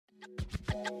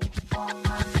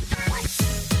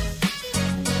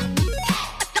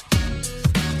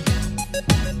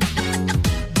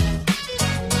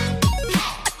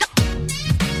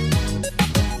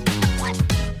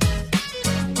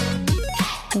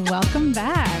Welcome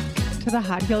back to the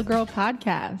Hot Heel Girl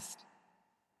podcast.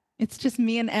 It's just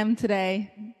me and Em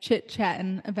today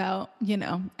chit-chatting about,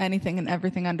 anything and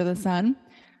everything under the sun.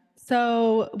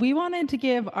 So we wanted to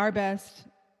give our best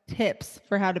tips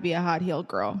for how to be a hot heel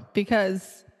girl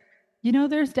because,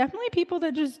 there's definitely people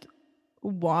that just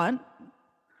want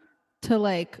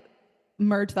to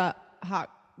merge that hot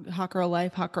girl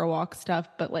life, hot girl walk stuff.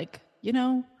 But we're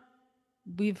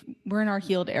in our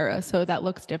healed era, so that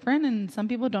looks different, and some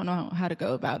people don't know how to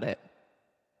go about it.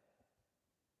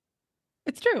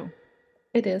 It's true.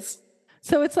 It is.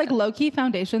 So it's like low-key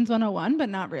Foundations 101, but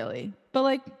not really.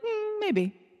 But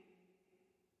maybe.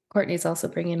 Courtney's also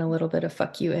bringing a little bit of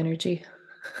fuck you energy.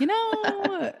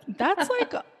 That's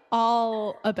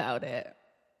all about it.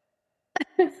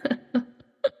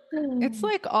 It's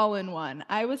all in one.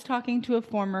 I was talking to a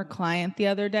former client the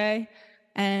other day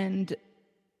and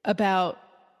about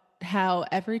how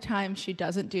every time she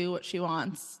doesn't do what she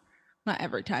wants, not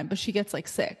every time, but she gets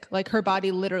sick. Her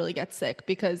body literally gets sick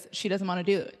because she doesn't want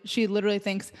to do it. She literally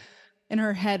thinks in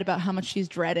her head about how much she's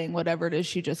dreading whatever it is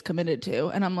she just committed to.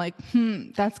 And I'm like,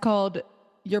 that's called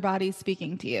your body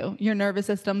speaking to you. Your nervous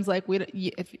system's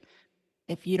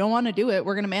if you don't want to do it,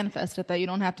 we're going to manifest it that you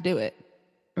don't have to do it.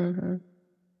 Mm-hmm.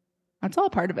 That's all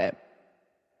part of it.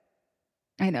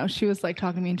 I know. She was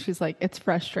talking to me and she's like, it's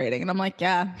frustrating. And I'm like,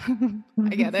 yeah, I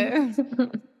get it.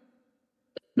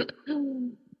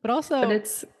 But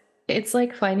it's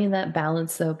finding that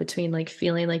balance though between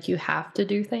feeling like you have to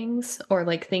do things or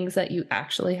things that you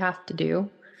actually have to do.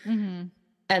 Mm-hmm.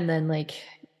 And then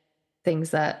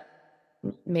things that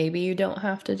maybe you don't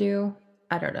have to do.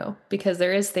 I don't know, because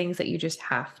there is things that you just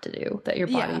have to do that your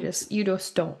body you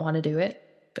just don't want to do it,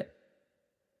 but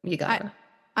you gotta.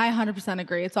 I 100%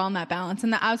 agree. It's all in that balance.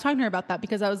 And I was talking to her about that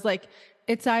because I was like,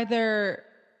 it's either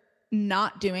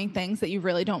not doing things that you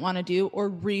really don't want to do or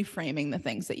reframing the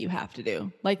things that you have to do.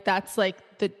 That's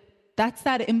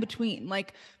that in between.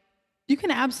 You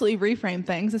can absolutely reframe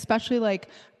things, especially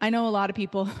I know a lot of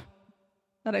people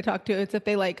that I talk to, it's if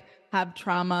they have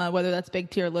trauma, whether that's big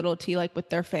T or little t, with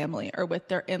their family or with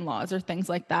their in-laws or things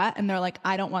like that. And they're like,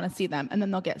 I don't want to see them. And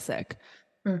then they'll get sick.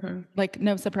 Mm-hmm.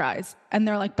 No surprise. And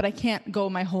they're like, but I can't go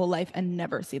my whole life and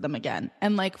never see them again.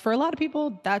 And for a lot of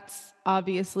people, that's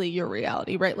obviously your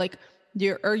reality, right?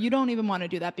 You don't even want to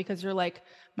do that because you're like,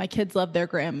 my kids love their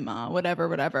grandma,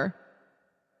 whatever.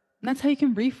 And that's how you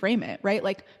can reframe it, right?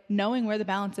 Knowing where the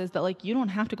balance is that you don't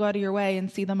have to go out of your way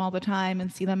and see them all the time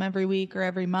and see them every week or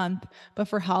every month. But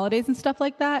for holidays and stuff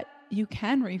like that, you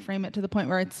can reframe it to the point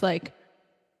where it's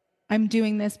I'm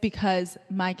doing this because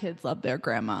my kids love their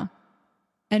grandma.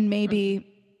 And maybe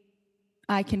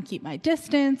I can keep my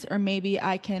distance, or maybe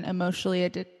I can emotionally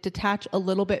detach a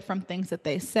little bit from things that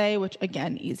they say, which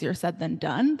again, easier said than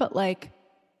done. But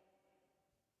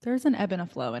there's an ebb and a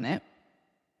flow in it.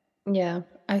 Yeah,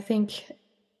 I think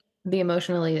the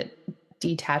emotionally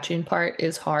detaching part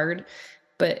is hard,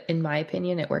 but in my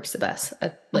opinion, it works the best.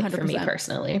 For 100%. Me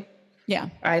personally. Yeah.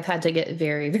 I've had to get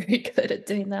very, very good at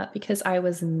doing that because I'm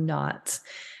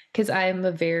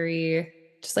a very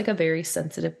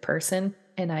sensitive person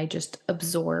and I just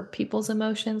absorb people's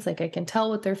emotions. I can tell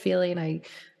what they're feeling.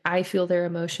 I feel their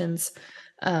emotions.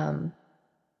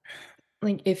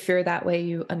 If you're that way,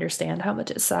 you understand how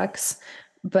much it sucks,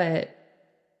 but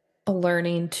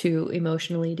learning to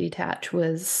emotionally detach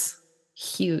was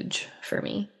huge for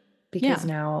me because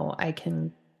now I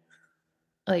can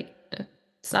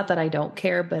it's not that I don't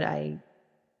care,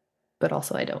 but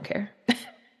also I don't care.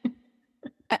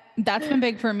 That's been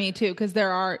big for me too, because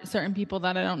there are certain people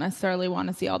that I don't necessarily want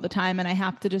to see all the time, and I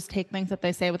have to just take things that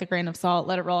they say with a grain of salt,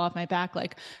 let it roll off my back,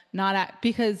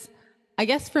 because I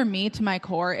guess for me, to my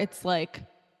core, it's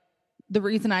the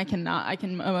reason I can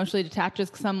emotionally detach is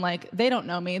because I'm they don't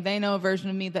know me. They know a version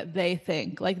of me that they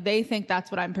think. They think that's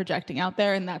what I'm projecting out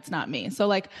there, and that's not me.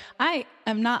 So I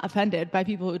am not offended by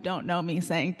people who don't know me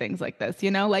saying things like this,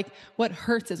 what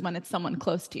hurts is when it's someone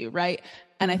close to you, right?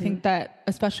 And I think that,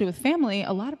 especially with family,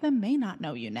 a lot of them may not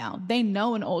know you now. They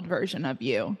know an old version of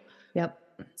you. Yep.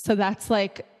 So that's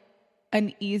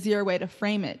an easier way to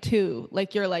frame it too.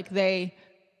 They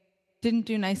didn't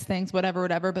do nice things,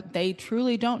 whatever, but they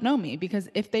truly don't know me, because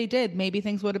if they did, maybe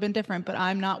things would have been different, but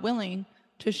I'm not willing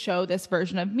to show this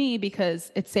version of me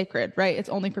because it's sacred, right? It's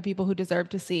only for people who deserve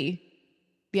to see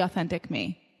the authentic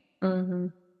me. Mm-hmm.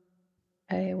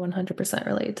 I 100%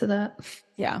 relate to that.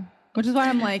 Yeah. Which is why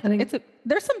I'm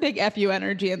there's some big F you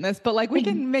energy in this, but like we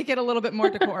can make it a little bit more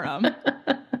decorum.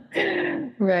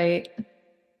 Right.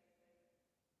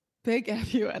 Big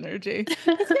F you energy.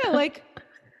 'Cause yeah, like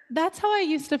that's how I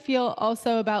used to feel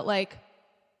also about like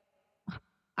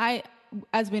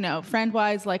as we know, friend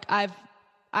wise, like I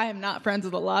am not friends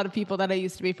with a lot of people that I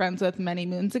used to be friends with many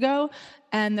moons ago.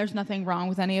 And there's nothing wrong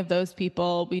with any of those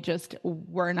people. We just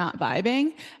were not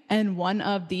vibing. And one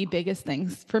of the biggest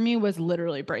things for me was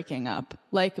literally breaking up.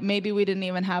 Like maybe we didn't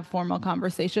even have formal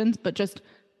conversations, but just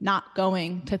not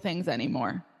going to things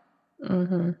anymore.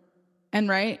 Mm-hmm. And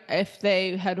right, if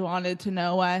they had wanted to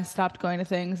know why I stopped going to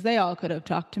things, they all could have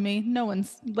talked to me. No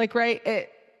one's like, right,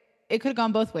 it could have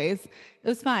gone both ways. It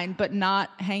was fine, but not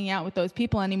hanging out with those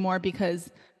people anymore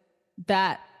because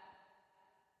that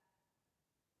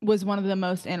was one of the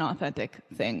most inauthentic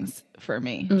things for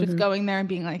me. Mm-hmm. Just going there and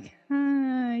being like,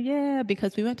 yeah,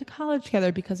 because we went to college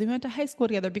together, because we went to high school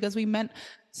together, because we meant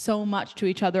so much to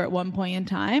each other at one point in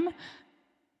time.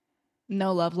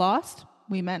 No love lost.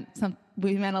 We meant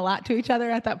a lot to each other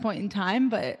at that point in time,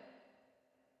 but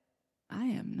I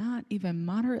am not even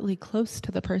moderately close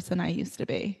to the person I used to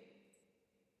be.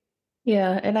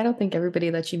 Yeah, and I don't think everybody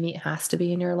that you meet has to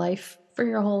be in your life for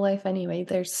your whole life anyway.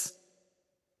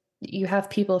 You have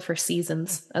people for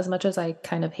seasons, as much as I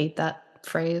kind of hate that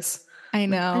phrase. I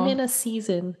know. Like, I'm in a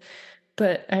season,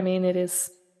 but I mean, it's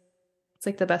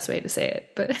like the best way to say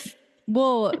it, but...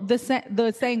 Well, the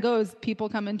saying goes, people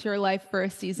come into your life for a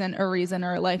season, a reason,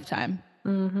 or a lifetime.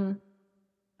 Mm-hmm.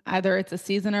 Either it's a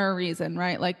season or a reason,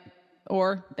 right? Like,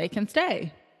 or they can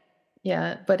stay.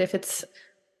 Yeah, but if it's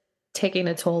taking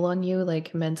a toll on you,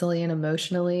 like mentally and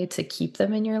emotionally, to keep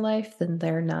them in your life, then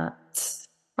they're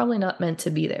probably not meant to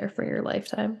be there for your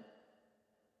lifetime.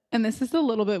 And this is a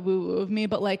little bit woo-woo of me,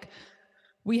 but like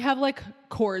we have like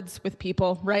cords with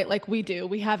people, right? Like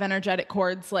we have energetic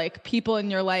cords, like people in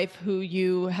your life who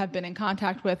you have been in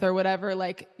contact with or whatever,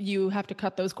 like you have to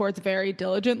cut those cords very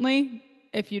diligently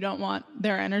if you don't want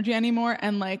their energy anymore.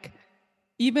 And like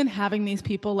even having these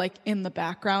people like in the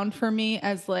background for me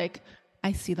as like,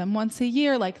 I see them once a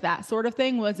year, like that sort of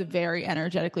thing was very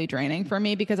energetically draining for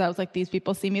me because I was like, these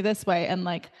people see me this way. And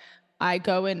like, I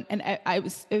go in and it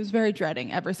was very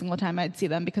dreading every single time I'd see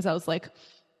them because I was like,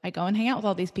 I go and hang out with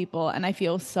all these people and I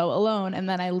feel so alone. And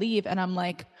then I leave and I'm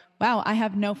like, wow, I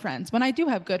have no friends. When I do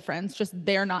have good friends, just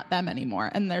they're not them anymore.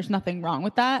 And there's nothing wrong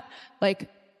with that. Like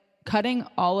cutting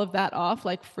all of that off,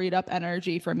 like freed up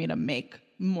energy for me to make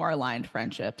more aligned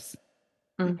friendships.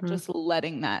 Mm-hmm. Just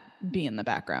letting that be in the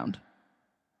background.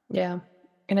 Yeah.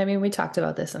 And I mean, we talked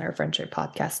about this in our friendship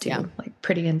podcast too, like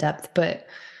pretty in depth, but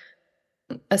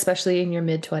especially in your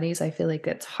mid-20s, I feel like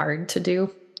it's hard to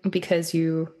do because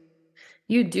you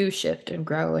do shift and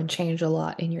grow and change a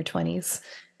lot in your 20s.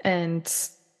 And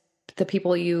the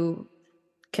people you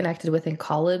connected with in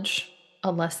college,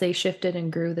 unless they shifted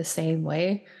and grew the same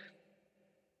way,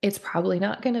 it's probably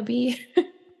not going to be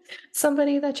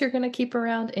somebody that you're going to keep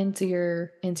around into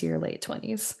your late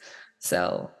 20s.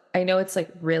 So I know it's like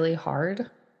really hard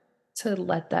to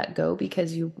let that go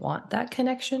because you want that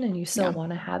connection and you still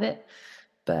want to have it,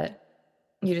 but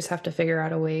you just have to figure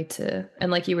out a way to,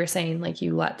 and like you were saying, like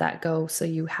you let that go so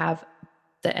you have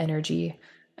the energy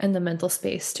and the mental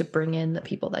space to bring in the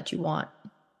people that you want.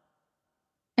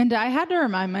 And I had to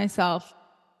remind myself,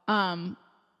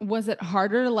 was it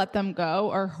harder to let them go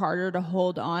or harder to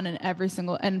hold on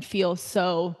and feel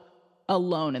so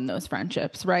alone in those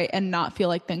friendships, right? And not feel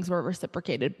like things were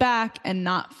reciprocated back and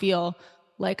not feel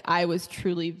like I was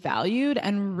truly valued.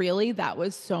 And really that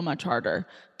was so much harder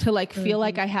to like feel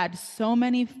like I had so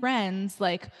many friends.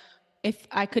 Like if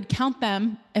I could count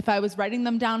them, if I was writing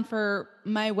them down for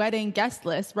my wedding guest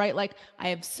list, right? Like I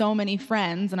have so many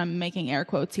friends and I'm making air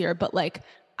quotes here, but like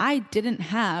I didn't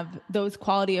have those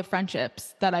quality of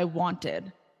friendships that I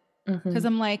wanted. Cause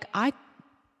I'm like,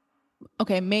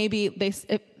 maybe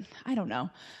I don't know.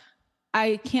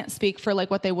 I can't speak for like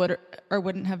what they would or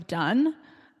wouldn't have done,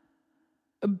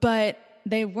 but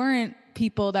they weren't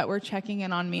people that were checking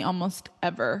in on me almost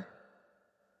ever.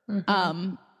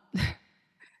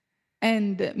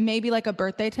 And maybe like a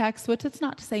birthday text, which it's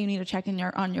not to say you need to check in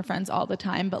on your friends all the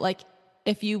time, but like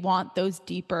if you want those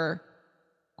deeper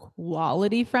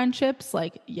quality friendships,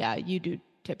 like, yeah, you do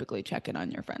typically check in on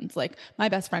your friends. Like my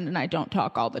best friend and I don't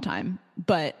talk all the time,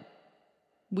 but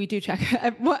we do check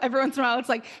every once in a while. It's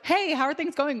like, hey, how are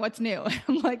things going? What's new?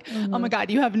 I'm like, oh my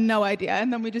God, you have no idea.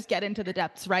 And then we just get into the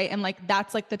depths. Right. And like,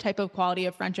 that's like the type of quality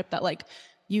of friendship that like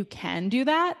you can do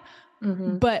that.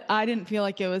 Mm-hmm. But I didn't feel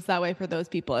like it was that way for those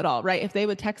people at all, right? If they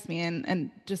would text me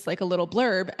and just like a little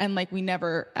blurb and like we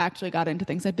never actually got into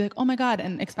things, I'd be like, oh my God,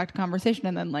 and expect a conversation.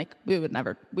 And then like we would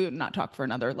not talk for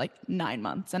another like 9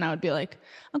 months. And I would be like,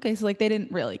 okay, so like they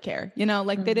didn't really care, you know,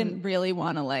 like they didn't really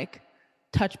want to like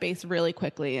touch base really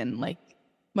quickly and like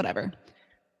whatever.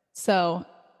 So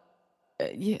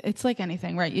it's like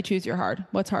anything, right? You choose your hard.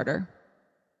 What's harder?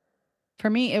 For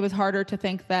me, it was harder to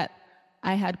think that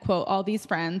I had, quote, all these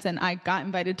friends and I got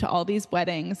invited to all these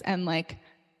weddings and like,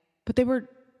 but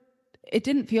it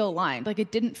didn't feel aligned. Like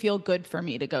it didn't feel good for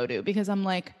me to go to because I'm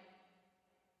like,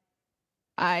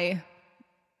 I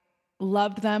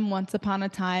loved them once upon a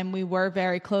time. We were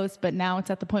very close, but now it's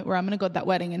at the point where I'm going to go to that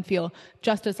wedding and feel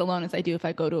just as alone as I do if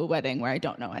I go to a wedding where I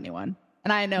don't know anyone.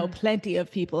 And I know plenty of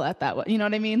people at that, you know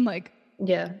what I mean? Like,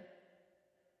 yeah.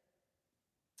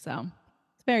 So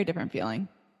it's a very different feeling.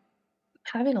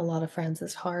 Having a lot of friends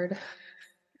is hard.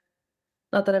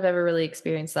 Not that I've ever really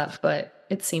experienced that, but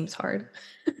it seems hard.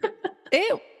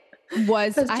 It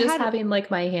was having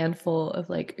like my handful of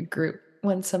like a group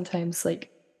when sometimes like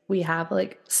we have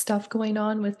like stuff going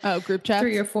on with group chats,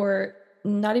 3 or 4,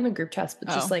 not even group chats, but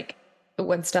just like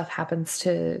when stuff happens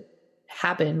to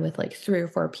happen with like 3 or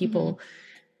 4 people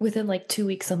within like 2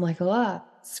 weeks, I'm like, oh,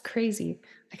 it's crazy.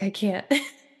 Like I can't.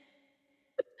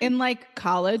 In like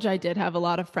college, I did have a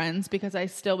lot of friends because I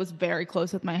still was very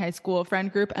close with my high school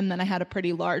friend group. And then I had a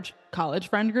pretty large college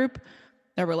friend group.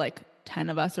 There were like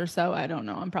 10 of us or so. I don't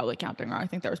know. I'm probably counting wrong. I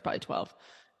think there was probably 12.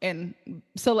 And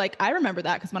so like, I remember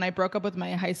that because when I broke up with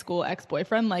my high school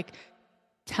ex-boyfriend, like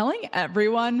telling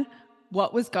everyone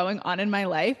what was going on in my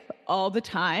life all the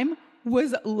time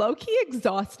was low-key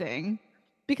exhausting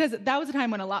because that was a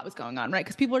time when a lot was going on, right?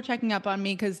 Because people were checking up on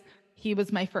me because he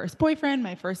was my first boyfriend,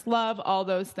 my first love, all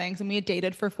those things. And we had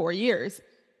dated for 4 years.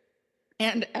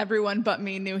 And everyone but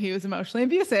me knew he was emotionally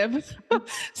abusive.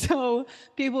 So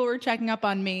people were checking up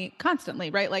on me constantly,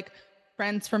 right? Like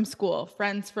friends from school,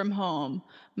 friends from home,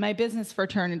 my business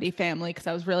fraternity family, because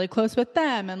I was really close with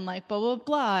them and like blah, blah,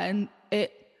 blah. And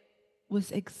it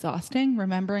was exhausting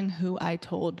remembering who I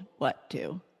told what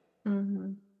to.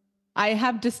 Mm-hmm. I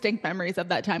have distinct memories of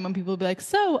that time when people would be like,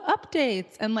 so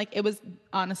updates. And like, it was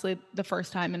honestly the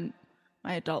first time in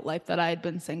my adult life that I had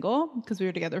been single because we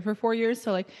were together for 4 years.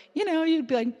 So like, you know, you'd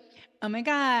be like, oh my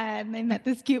God, I met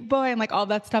this cute boy and like all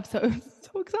that stuff. So it was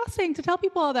so exhausting to tell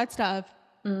people all that stuff.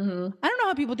 Mm-hmm. I don't know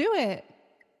how people do it.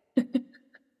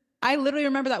 I literally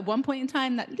remember that one point in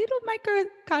time, that little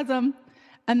microcosm.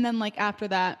 And then like after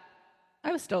that,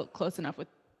 I was still close enough with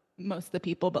most of the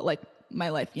people, but like my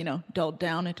life, you know, dulled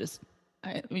down.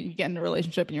 You get in a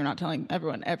relationship and you're not telling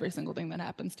everyone every single thing that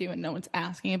happens to you and no one's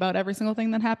asking about every single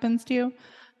thing that happens to you.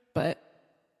 But,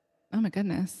 oh my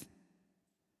goodness.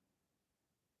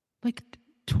 Like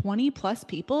 20 plus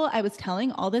people I was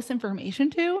telling all this information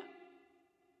to?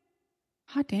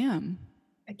 Hot damn.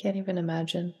 I can't even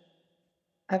imagine.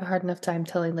 I have a hard enough time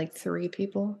telling like 3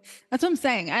 people. That's what I'm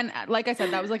saying. And like I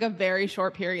said, that was like a very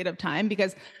short period of time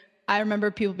because I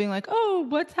remember people being like, oh,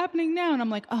 what's happening now? And I'm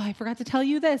like, oh, I forgot to tell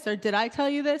you this. Or did I tell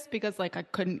you this? Because like I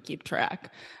couldn't keep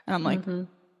track. And I'm like,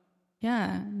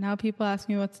 yeah, now people ask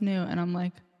me what's new. And I'm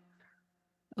like,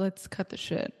 let's cut the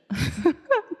shit. We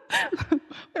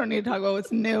don't need to talk about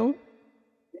what's new.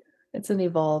 It's an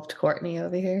evolved Courtney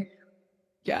over here.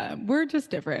 Yeah, we're just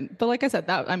different. But like I said,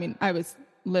 I was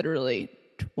literally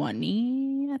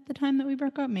 20 at the time that we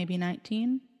broke up, maybe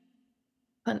 19.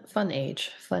 Fun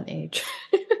age.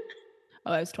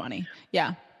 Oh, I was 20.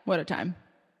 Yeah. What a time.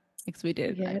 Because we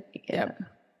did. Yeah. Yep.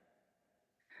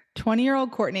 20-year-old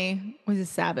Courtney was a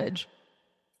savage.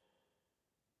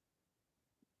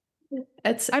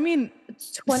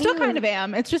 Still kind of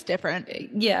am. It's just different.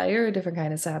 Yeah, you're a different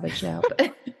kind of savage now,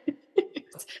 but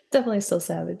definitely still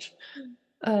savage.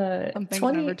 20,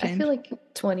 I feel like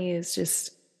 20 is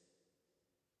just,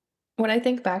 when I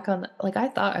think back on, like, I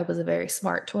thought I was a very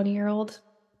smart 20-year-old,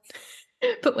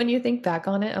 but when you think back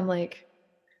on it, I'm like,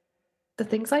 the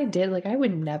things I did, like, I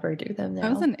would never do them now. I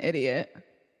was an idiot.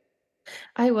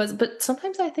 I was, but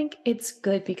sometimes I think it's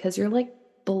good because you're like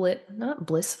not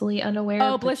blissfully unaware.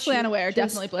 Oh, blissfully unaware.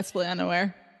 Definitely blissfully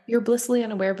unaware. You're blissfully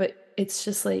unaware, but it's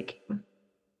just like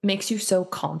makes you so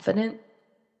confident.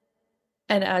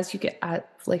 And as you get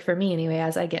like for me anyway,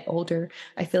 as I get older,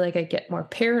 I feel like I get more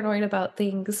paranoid about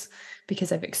things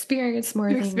because I've experienced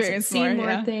more things and seen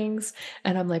more things.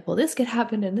 And I'm like, well, this could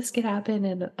happen and this could happen.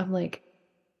 And I'm like,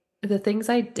 the things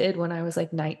I did when I was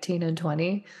like 19 and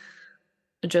 20,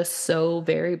 just so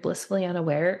very blissfully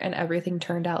unaware, and everything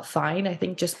turned out fine. I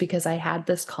think just because I had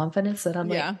this confidence that I'm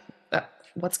like,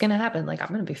 what's going to happen? Like, I'm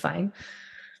going to be fine.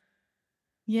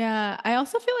 Yeah. I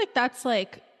also feel like that's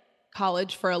like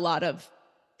college for a lot of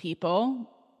people.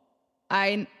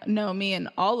 I know me and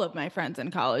all of my friends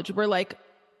in college were like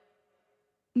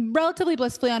relatively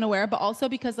blissfully unaware, but also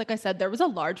because, like I said, there was a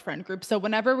large friend group. So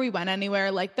whenever we went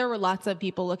anywhere, like there were lots of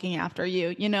people looking after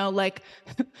you, you know, like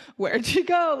where'd you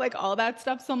go? Like all that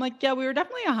stuff. So I'm like, yeah, we were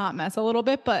definitely a hot mess a little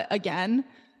bit. But again,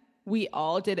 we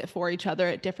all did it for each other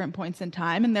at different points in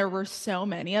time. And there were so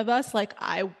many of us, like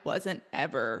I wasn't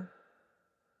ever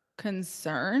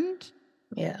concerned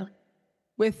Yeah.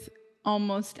 with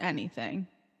almost anything.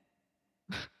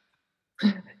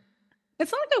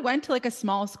 It's not like I went to like a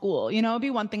small school. You know, it'd be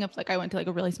one thing if like I went to like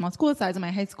a really small school the size of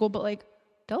my high school, but like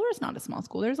Delaware's not a small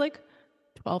school. There's like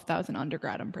 12,000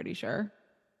 undergrad, I'm pretty sure.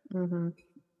 Mm-hmm.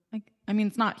 Like, I mean,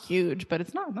 it's not huge, but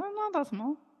it's not that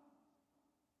small.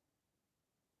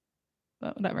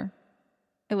 But whatever.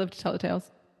 I live to tell the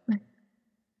tales.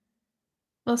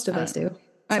 Most of us do.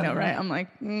 I know, right? I'm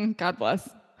like, God bless.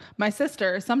 My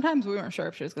sister, sometimes we weren't sure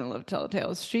if she was going to live to tell the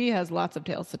tales. She has lots of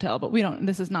tales to tell, but we don't,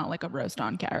 this is not like a roast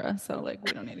on Kara. So like,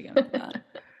 we don't need to get into that.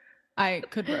 I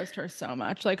could roast her so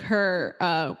much. Like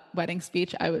her wedding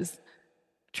speech, I was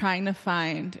trying to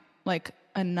find like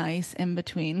a nice in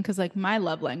between because like my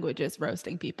love language is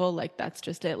roasting people. Like that's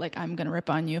just it. Like I'm gonna rip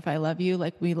on you if I love you.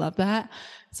 Like we love that.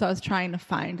 So I was trying to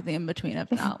find the in between of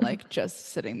not like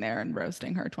just sitting there and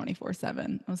roasting her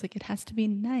 24/7. I was like, it has to be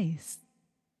nice.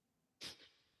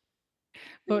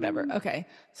 But whatever. Okay.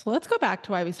 So let's go back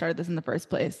to why we started this in the first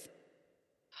place.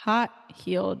 Hot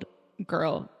heeled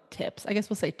girl tips. I guess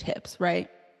we'll say tips, right?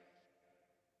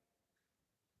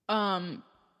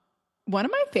 One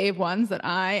of my fave ones that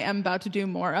I am about to do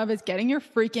more of is getting your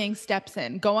freaking steps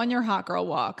in. Go on your hot girl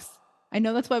walks. I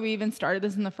know that's why we even started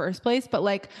this in the first place, but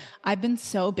like I've been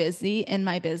so busy in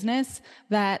my business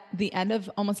that the end of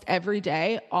almost every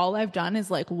day, all I've done is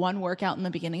like one workout in the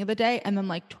beginning of the day and then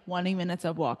like 20 minutes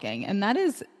of walking. And that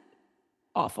is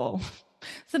awful.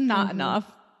 So not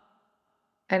enough.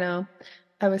 I know.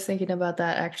 I was thinking about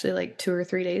that actually like 2 or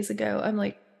 3 days ago. I'm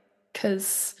like,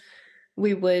 because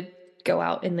we would go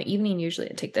out in the evening usually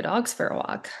and take the dogs for a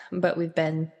walk, but we've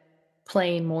been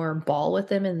playing more ball with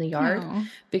them in the yard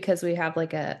because we have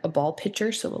like a ball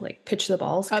pitcher, so we'll like pitch the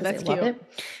balls because they love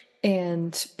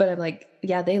it. But I'm like,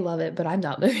 yeah, they love it, but I'm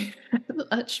not doing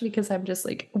much because I'm just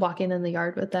like walking in the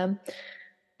yard with them.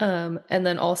 And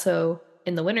then also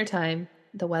in the wintertime,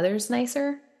 the weather's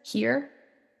nicer here.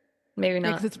 Maybe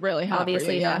not. Because it's really hot.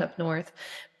 Obviously not up north,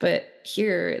 but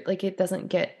here, like it doesn't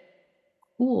get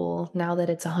cool now that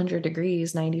it's 100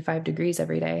 degrees, 95 degrees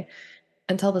every day.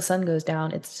 Until the sun goes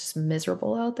down, it's just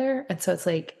miserable out there. And so it's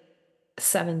like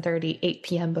 7:30, 8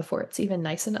 p.m. before it's even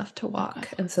nice enough to walk.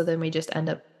 And so then we just end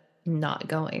up not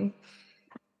going.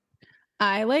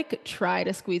 I like try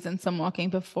to squeeze in some walking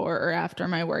before or after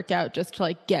my workout just to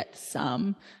like get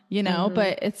some, you know,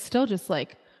 but it's still just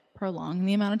like prolonging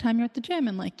the amount of time you're at the gym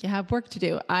and like you have work to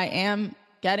do. I am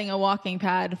getting a walking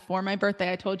pad for my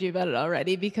birthday. I told you about it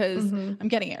already because I'm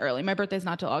getting it early. My birthday's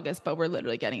not till August, but we're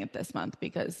literally getting it this month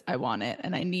because I want it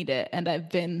and I need it. And I've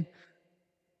been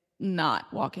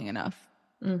not walking enough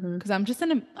because I'm just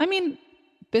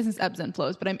business ebbs and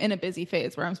flows, but I'm in a busy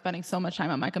phase where I'm spending so much time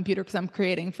on my computer because I'm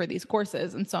creating for these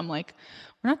courses. And so I'm like,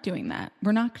 we're not doing that.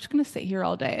 We're not just going to sit here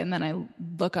all day. And then I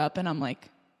look up and I'm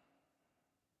like,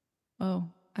 oh,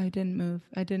 I didn't move.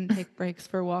 I didn't take breaks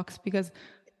for walks because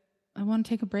I want to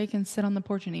take a break and sit on the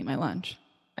porch and eat my lunch.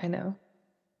 I know.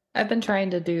 I've been trying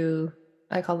to do,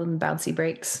 I call them bouncy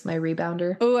breaks, my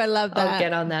rebounder. Oh, I love that. I'll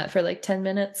get on that for like 10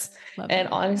 minutes. And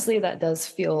honestly, that does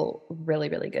feel really,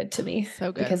 really good to me.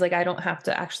 So good. Because like I don't have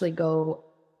to actually go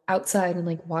outside and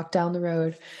like walk down the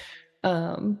road.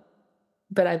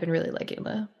 But I've been really liking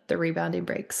the rebounding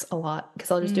breaks a lot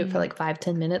because I'll just do it for like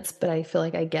 5-10 minutes. But I feel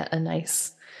like I get a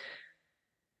nice,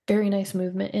 very nice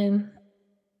movement in.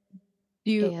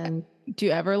 Do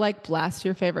you ever like blast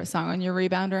your favorite song on your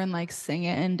rebounder and like sing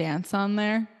it and dance on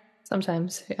there?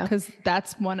 Sometimes, yeah. Because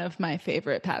that's one of my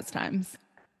favorite pastimes.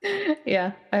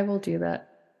 Yeah, I will do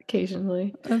that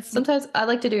occasionally. Sometimes I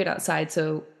like to do it outside.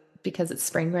 So because it's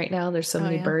spring right now, there's so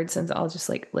many birds and I'll just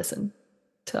like listen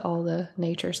to all the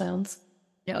nature sounds.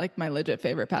 Yeah, like my legit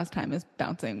favorite pastime is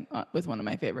bouncing with one of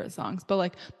my favorite songs. But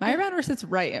like my rebounder sits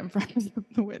right in front of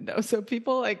the window. So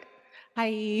people like,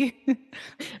 hi.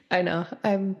 I know.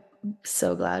 I'm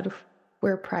so glad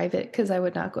we're private because I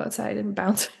would not go outside and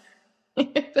bounce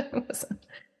if it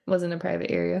wasn't a private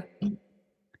area.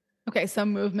 Okay, so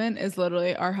movement is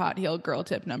literally our hot heel girl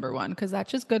tip number 1 because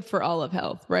that's just good for all of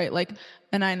health, right? Like,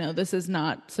 and I know this is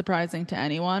not surprising to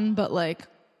anyone, but like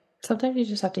sometimes you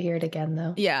just have to hear it again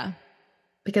though. Yeah.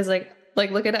 Because like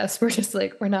like, look at us. We're just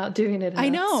like, we're not doing it I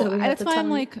enough. know. So we have That's to why I'm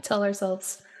like, tell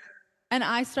ourselves. and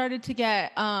I started to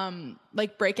get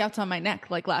like breakouts on my neck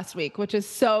like last week, which is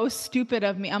so stupid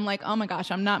of me. I'm like, oh my gosh,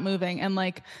 I'm not moving. And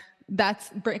like that's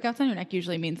breakouts on your neck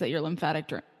usually means that your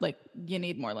like you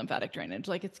need more lymphatic drainage.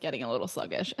 Like it's getting a little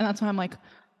sluggish. And that's why I'm like,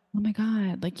 oh my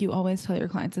God, like you always tell your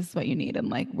clients this is what you need. And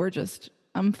like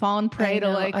I'm falling prey to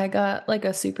like I got like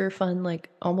a super fun, like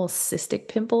almost cystic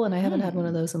pimple, and I haven't had one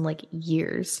of those in like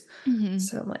years.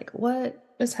 So I'm like, what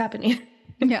is happening?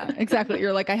 Yeah, exactly.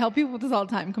 You're like, I help people with this all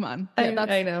the time. Come on. Yeah,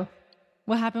 I know.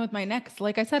 What happened with my neck.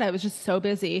 Like I said, I was just so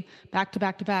busy back to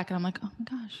back to back. And I'm like, oh my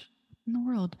gosh, in the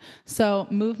world. So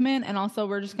movement. And also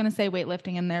we're just going to say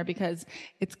weightlifting in there because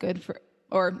it's good for,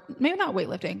 or maybe not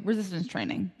weightlifting, resistance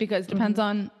training, because it depends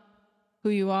on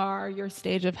who you are, your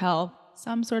stage of health,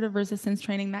 some sort of resistance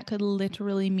training that could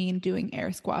literally mean doing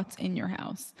air squats in your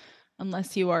house,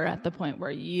 unless you are at the point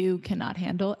where you cannot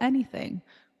handle anything.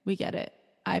 We get it.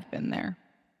 I've been there.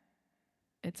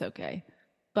 It's okay.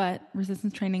 But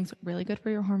resistance training is really good for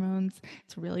your hormones.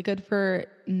 It's really good for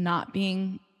not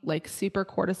being like super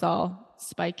cortisol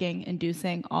spiking,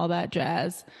 inducing, all that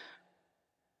jazz.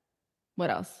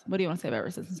 What else? What do you want to say about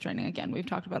resistance training? Again, we've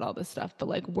talked about all this stuff, but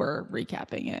like we're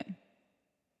recapping it.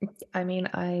 I mean,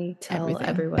 I tell Everything.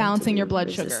 everyone Balancing to do your blood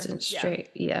resistance sugar.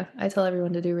 Yeah, I tell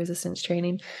everyone to do resistance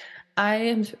training. I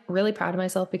am really proud of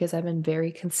myself because I've been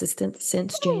very consistent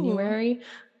since January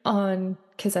on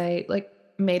because I like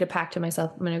made a pact to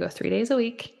myself. I'm going to go 3 days a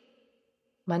week,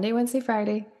 Monday, Wednesday,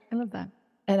 Friday. I love that.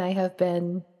 And I have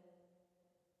been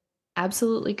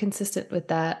absolutely consistent with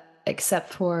that,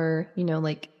 except for,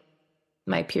 like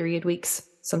my period weeks.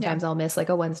 Sometimes I'll miss like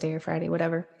a Wednesday or Friday,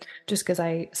 whatever, just because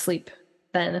I sleep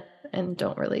then and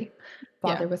don't really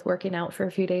bother with working out for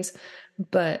a few days.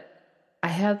 But I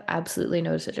have absolutely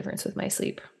noticed a difference with my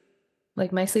sleep.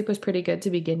 Like my sleep was pretty good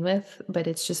to begin with, but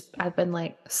it's just, I've been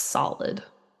like solid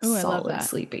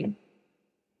sleeping.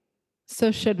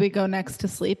 So should we go next to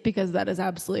sleep? Because that is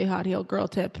absolutely hot heel girl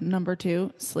tip number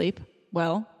 2, sleep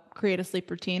well, create a sleep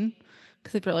routine.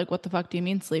 Because if you're like, what the fuck do you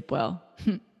mean sleep well?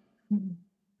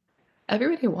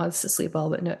 Everybody wants to sleep well,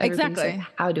 but no, everybody's like,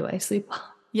 how do I sleep well?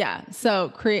 Yeah.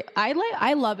 So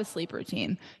I love a sleep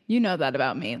routine. You know that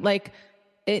about me. Like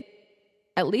it,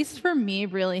 at least for me,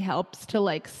 really helps to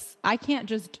like, I can't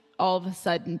just all of a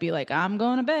sudden be like, I'm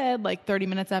going to bed like 30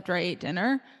 minutes after I ate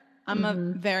dinner.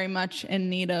 I'm very much in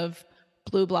need of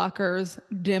blue blockers,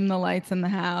 dim the lights in the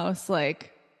house.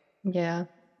 Like, yeah.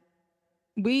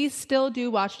 We still do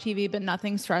watch TV, but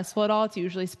nothing stressful at all. It's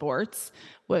usually sports,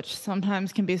 which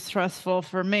sometimes can be stressful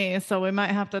for me. So we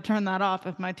might have to turn that off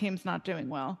if my team's not doing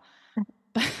well.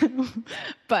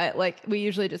 But like we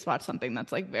usually just watch something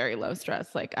that's like very low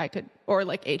stress. Like or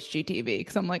like HGTV,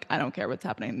 because I'm like, I don't care what's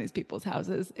happening in these people's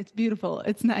houses. It's beautiful.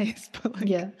 It's nice. But like,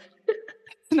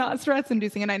 it's not stress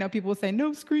inducing. And I know people will say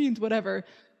no screens, whatever.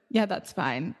 Yeah, that's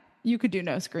fine. You could do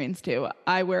no screens too.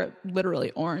 I wear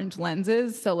literally orange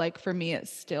lenses. So like for me, it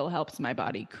still helps my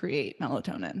body create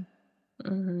melatonin.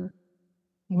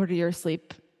 What are your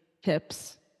sleep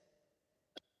tips?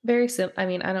 Very simple. I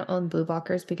mean, I don't own blue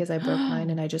blockers because I broke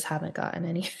mine and I just haven't gotten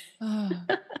any.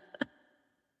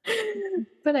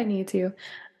 But I need to.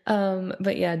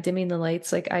 But yeah, dimming the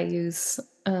lights. Like I use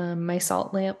my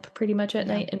salt lamp pretty much at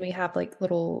night, and we have like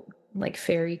little like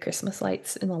fairy Christmas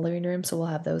lights in the living room, so we'll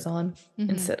have those on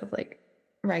instead of like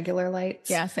regular lights.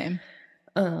 Yeah, same.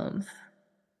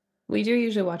 We do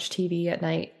usually watch TV at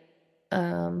night,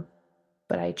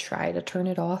 but I try to turn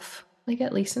it off like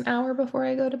at least an hour before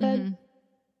I go to bed.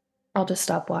 I'll just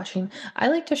stop watching. I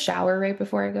like to shower right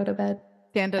before I go to bed.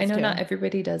 Dan does I know too. not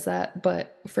everybody does that,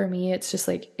 but for me, it's just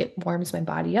like it warms my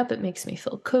body up. It makes me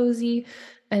feel cozy.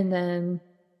 And then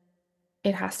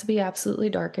it has to be absolutely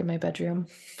dark in my bedroom.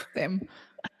 Same.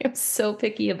 I'm so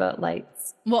picky about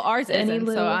lights. Well, ours isn't,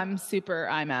 so I'm super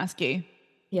IMASky.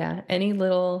 Yeah, any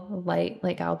little light,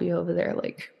 like I'll be over there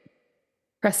like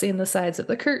pressing the sides of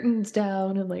the curtains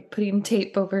down and like putting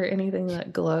tape over anything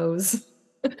that glows.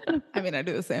 I mean, I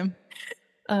do the same.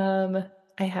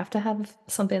 I have to have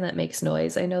something that makes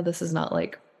noise. I know this is not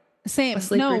like same a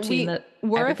sleep routine that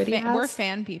everybody has. We're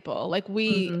fan people. Like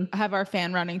we have our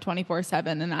fan running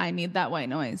 24/7, and I need that white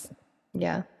noise.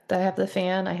 Yeah, I have the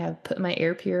fan. I have put my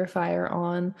air purifier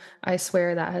on. I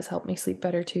swear that has helped me sleep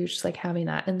better too. Just like having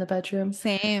that in the bedroom.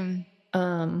 Same.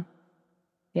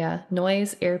 Yeah,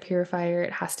 noise, air purifier.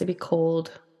 It has to be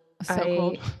cold. So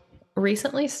cold.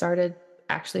 Recently started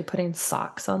actually putting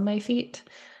socks on my feet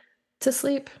to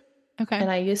sleep. Okay.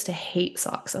 And I used to hate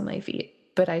socks on my feet,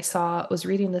 but was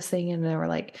reading this thing and they were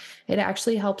like, it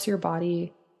actually helps your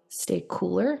body stay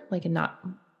cooler, like and not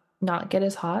not get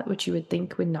as hot, which you would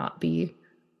think would not be.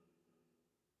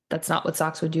 That's not what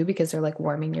socks would do because they're like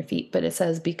warming your feet. But it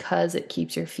says because it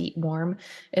keeps your feet warm,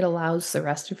 it allows the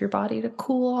rest of your body to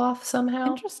cool off somehow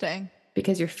Interesting.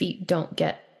 because your feet don't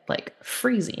get like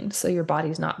freezing. So your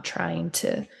body's not trying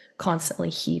to constantly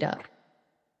heat up.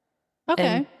 Okay.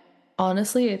 And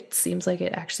honestly, it seems like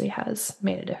it actually has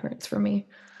made a difference for me.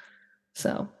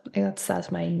 So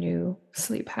that's my new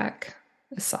sleep hack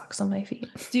is socks on my feet.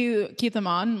 Do you keep them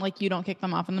on? Like you don't kick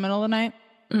them off in the middle of the night?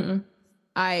 Mm-mm.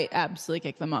 I absolutely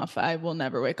kick them off. I will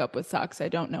never wake up with socks. I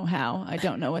don't know how. I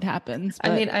don't know what happens. I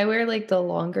mean, I wear like the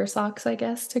longer socks, I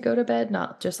guess, to go to bed,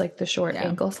 not just like the short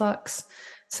ankle socks.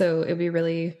 So it'd be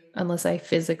really, unless I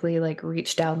physically like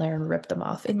reach down there and rip them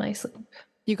off in my sleep.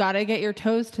 You got to get your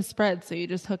toes to spread, so you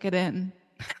just hook it in.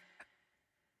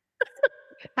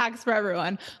 Hacks for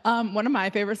everyone. One of my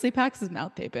favorite sleep hacks is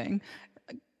mouth taping.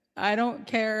 I don't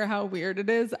care how weird it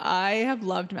is. I have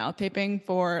loved mouth taping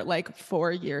for like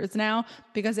 4 years now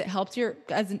because it helps your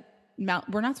mouth.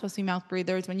 We're not supposed to be mouth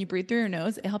breathers. When you breathe through your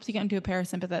nose, it helps you get into a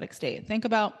parasympathetic state. Think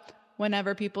about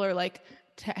whenever people are like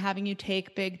having you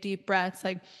take big deep breaths,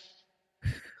 like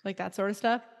that sort of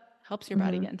stuff. Helps your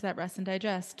body get into that rest and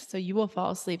digest. So you will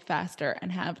fall asleep faster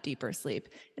and have deeper sleep.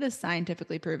 It is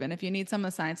scientifically proven. If you need some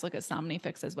of the science, look at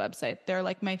Somnifix's website. They're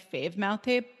like my fave mouth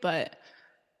tape, but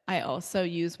I also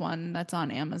use one that's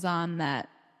on Amazon that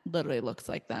literally looks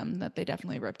like them, that they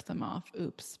definitely ripped them off.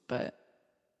 Oops. But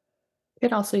you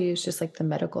can also use just like the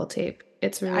medical tape.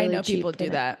 It's really I know cheap people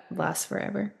do that. Lasts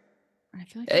forever. I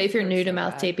feel like if you're new to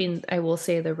mouth taping, I will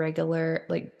say the regular,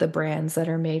 like the brands that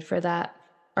are made for that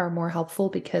are more helpful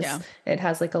because it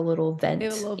has like a little vent,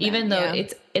 even though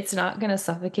it's not going to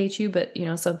suffocate you. But you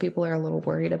know, some people are a little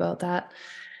worried about that.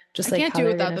 Just like how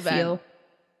they're going to feel.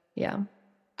 Yeah.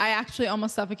 I actually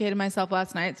almost suffocated myself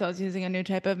last night. So I was using a new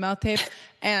type of mouth tape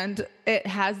and it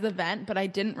has the vent, but I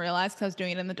didn't realize because I was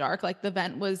doing it in the dark. Like the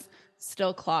vent was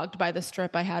still clogged by the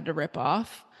strip I had to rip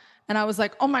off. And I was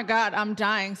like, oh my God, I'm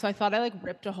dying. So I thought I like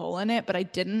ripped a hole in it, but I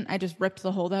didn't. I just ripped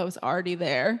the hole that was already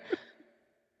there.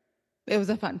 It was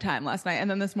a fun time last night. And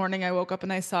then this morning I woke up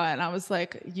and I saw it and I was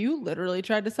like, you literally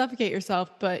tried to suffocate yourself,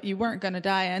 but you weren't going to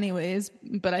die anyways.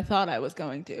 But I thought I was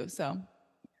going to. So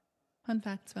fun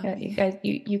facts about me. You guys,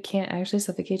 you can't actually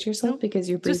suffocate yourself because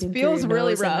you're breathing just feels through your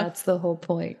really nose, rough. And that's the whole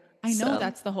point. I know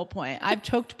that's the whole point. I've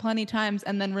choked plenty times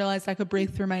and then realized I could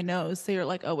breathe through my nose. So you're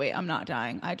like, oh wait, I'm not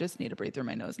dying. I just need to breathe through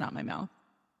my nose, not my mouth.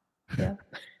 Yeah.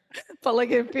 But like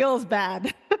it feels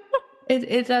bad.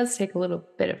 It does take a little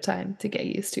bit of time to get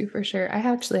used to, for sure. I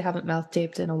actually haven't mouth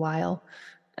taped in a while.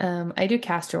 I do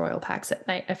castor oil packs at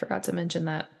night. I forgot to mention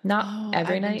that. Not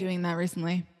every night. I've been doing that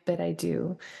recently. But I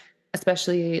do,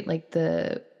 especially like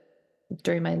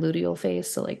during my luteal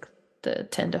phase. So like the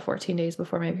 10 to 14 days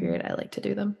before my period, I like to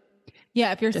do them.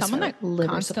 Yeah. If you're someone that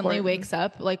constantly wakes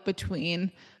up like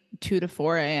between 2 to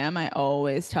 4 a.m., I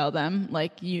always tell them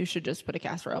like you should just put a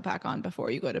castor oil pack on before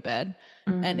you go to bed.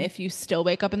 Mm-hmm. And if you still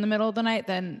wake up in the middle of the night,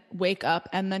 then wake up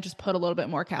and then just put a little bit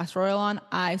more castor oil on.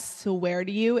 I swear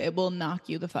to you, it will knock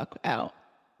you the fuck out.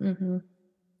 Mm-hmm.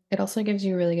 It also gives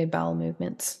you really good bowel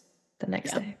movements the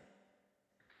next day.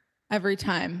 Every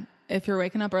time. If you're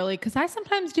waking up early, because I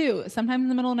sometimes do. Sometimes in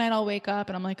the middle of the night, I'll wake up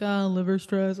and I'm like, oh, liver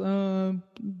stress,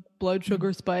 blood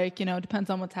sugar spike, you know, it depends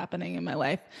on what's happening in my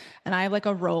life. And I have like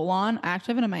a roll-on. I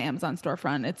actually have it in my Amazon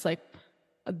storefront. It's like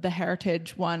the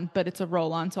Heritage one, but it's a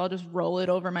roll-on. So I'll just roll it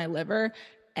over my liver.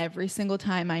 Every single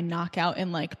time I knock out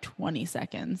in like 20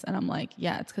 seconds. And I'm like,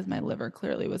 yeah, it's because my liver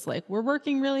clearly was like, we're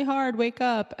working really hard, wake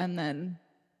up. And then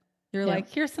you're like,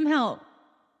 here's some help.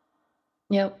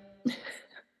 Yep.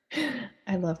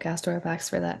 I love castor oil packs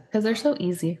for that because they're so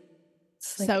easy.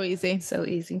 Like, so easy. So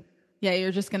easy. Yeah,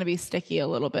 you're just going to be sticky a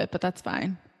little bit, but that's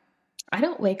fine. I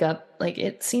don't wake up, like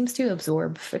it seems to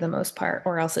absorb for the most part,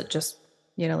 or else it just,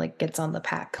 you know, like gets on the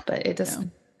pack, but it just,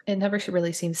 it never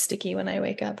really seems sticky when I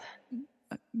wake up.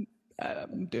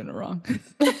 I'm doing it wrong.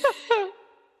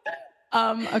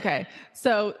 Okay.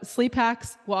 So sleep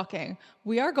hacks, walking.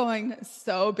 We are going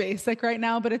so basic right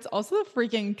now, but it's also the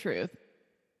freaking truth.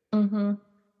 Mm-hmm.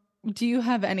 Do you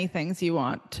have any things you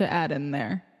want to add in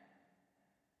there?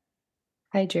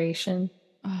 Hydration.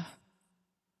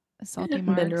 Salty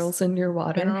marks. Minerals in your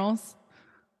water. Minerals.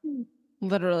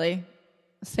 Literally.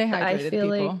 Stay hydrated, I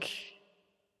feel people. like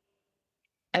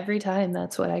every time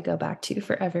that's what I go back to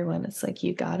for everyone. It's like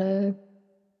you gotta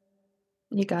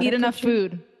eat enough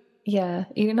food. Yeah,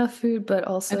 eat enough food, but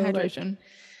also and hydration. Like,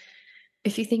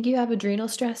 if you think you have adrenal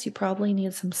stress, you probably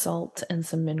need some salt and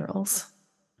some minerals.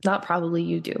 Not probably,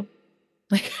 you do.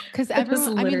 Like, Because it was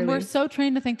everyone, I mean, we're literally, so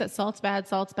trained to think that salt's bad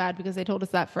because they told us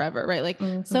that forever, right? Like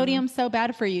hmm sodium's so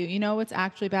bad for you. You know what's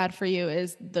actually bad for you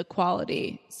is the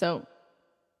quality. So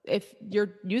if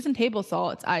you're using table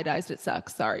salt, it's iodized, it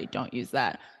sucks. Sorry, don't use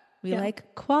that. We yeah.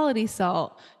 like quality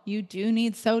salt. You do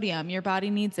need sodium. Your body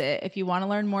needs it. If you want to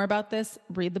learn more about this,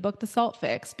 read the book The Salt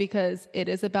Fix because it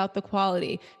is about the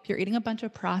quality. If you're eating a bunch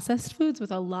of processed foods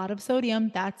with a lot of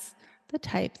sodium, that's the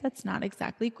type that's not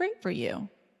exactly great for you.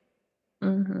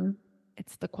 hmm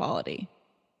It's the quality.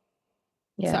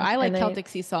 So Yeah. I like And Celtic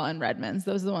sea salt and Redmond's.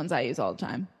 Those are the ones I use all the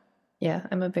time. yeah,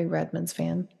 I'm a big Redmond's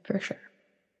fan for sure.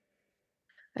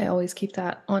 I always keep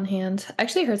that on hand. I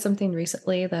actually heard something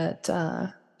recently that,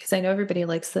 because I know everybody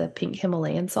likes the pink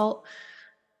Himalayan salt,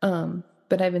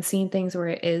 but I've been seeing things where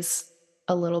it is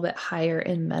a little bit higher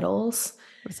in metals,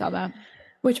 I saw that.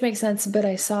 which makes sense. But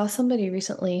I saw somebody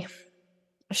recently,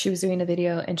 she was doing a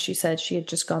video and she said she had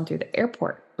just gone through the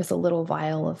airport with a little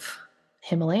vial of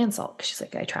Himalayan salt. 'Cause she's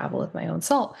like, I travel with my own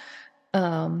salt.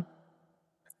 Um,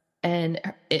 and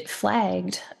it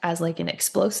flagged as like an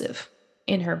explosive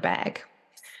in her bag.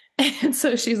 And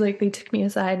so she's like, they took me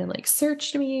aside and like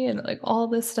searched me and like all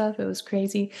this stuff. It was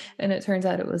crazy. And it turns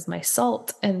out it was my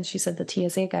salt. And she said the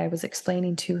TSA guy was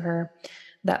explaining to her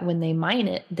that when they mine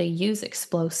it, they use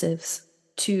explosives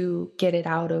to get it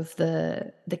out of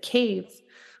the cave,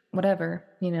 whatever,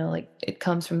 like it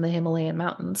comes from the Himalayan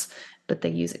mountains, but they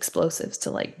use explosives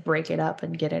to like break it up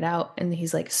and get it out. And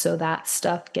he's like, so that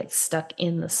stuff gets stuck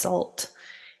in the salt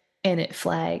and it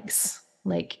flags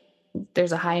like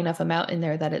there's a high enough amount in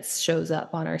there that it shows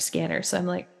up on our scanner. So I'm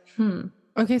like,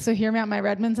 Okay, so hear me out. My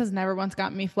Redmond's has never once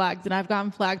gotten me flagged, and I've gotten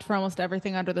flagged for almost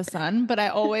everything under the sun. But I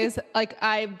always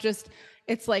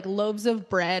it's like loaves of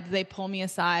bread. They pull me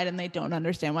aside and they don't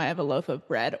understand why I have a loaf of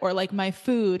bread, or like my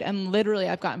food. And literally,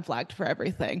 I've gotten flagged for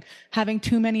everything. Having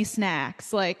too many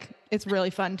snacks, like it's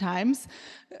really fun times.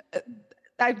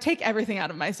 I take everything out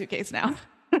of my suitcase now.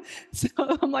 So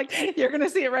I'm like, you're going to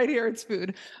see it right here. It's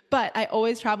food. But I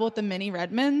always travel with the mini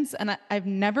Redmonds, and I've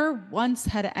never once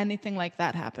had anything like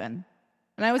that happen.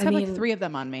 And I always have like 3 of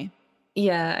them on me.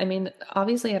 Yeah, I mean,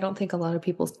 obviously, I don't think a lot of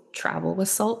people travel with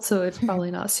salt, so it's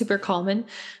probably not super common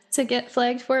to get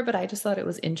flagged for it, but I just thought it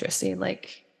was interesting.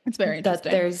 Like, It's very that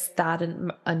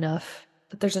interesting.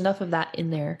 there's enough of that in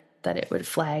there that it would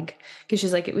flag. Because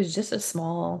she's like, it was just a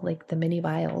small, like the mini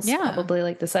vials, Yeah. probably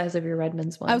like the size of your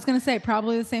Redmond's one. I was going to say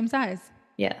probably the same size.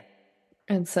 Yeah.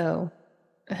 And so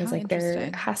I was like, there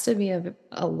has to be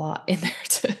a lot in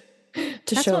there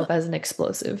to show up as an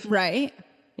explosive. Right.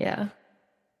 Yeah.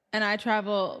 And I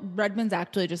travel, Redmond's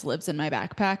actually just lives in my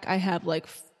backpack. I have like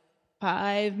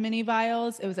 5 mini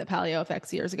vials. It was at Paleo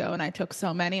FX years ago, and I took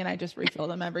so many and I just refill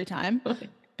them every time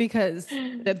because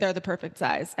they're the perfect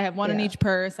size. I have one in each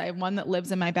purse. I have one that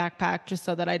lives in my backpack just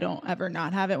so that I don't ever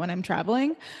not have it when I'm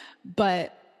traveling.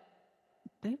 But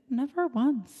they've never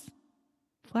once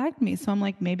flagged me. So I'm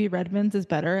like, maybe Redmond's is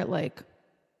better at like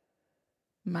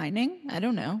mining. I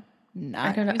don't know.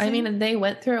 I don't know. I mean, they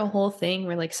went through a whole thing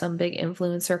where like some big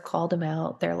influencer called them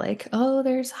out. They're like, "Oh,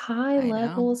 there's high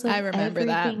levels of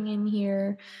everything in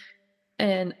here."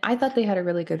 And I thought they had a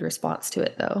really good response to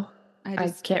it though.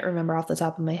 I can't remember off the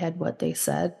top of my head what they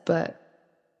said, but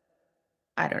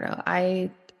I don't know.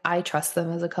 I trust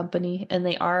them as a company, and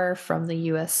they are from the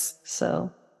US,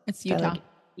 so it's Utah. Like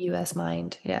US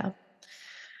mined, yeah.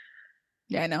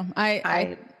 Yeah, I know.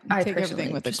 I take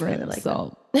everything with a grain of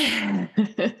salt.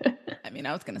 I mean,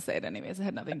 I was going to say it anyways. It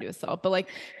had nothing to do with salt. But like,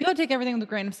 you gotta take everything with a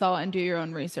grain of salt and do your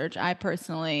own research. I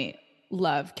personally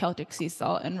love Celtic sea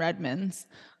salt and Redmond's.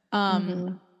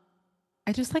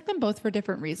 I just like them both for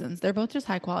different reasons. They're both just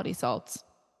high quality salts.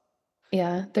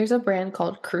 Yeah, there's a brand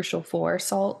called Crucial 4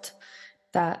 salt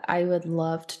that I would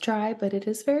love to try, but it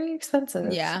is very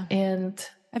expensive. Yeah. And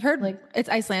I've heard like it's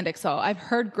Icelandic salt. I've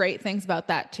heard great things about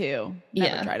that too.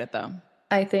 Never tried it though.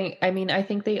 I think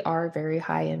they are very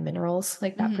high in minerals,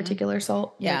 like that particular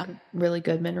salt. Yeah. Like really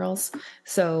good minerals.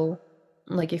 So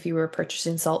like if you were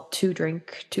purchasing salt to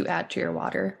drink to add to your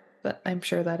water, but I'm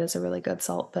sure that is a really good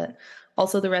salt. But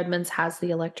also the Redmond's has the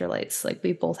electrolytes. Like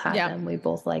we both have them. We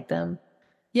both like them.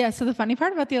 Yeah. So the funny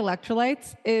part about the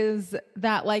electrolytes is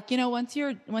that like, once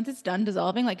it's done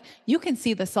dissolving, like you can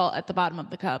see the salt at the bottom of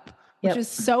the cup, which is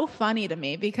so funny to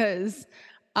me because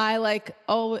I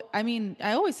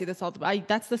always see the salt.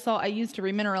 That's the salt I use to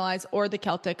remineralize, or the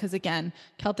Celtic. Cause again,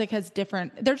 Celtic has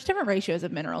there's different ratios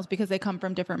of minerals because they come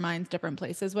from different mines, different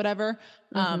places, whatever.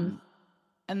 And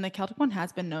the Celtic one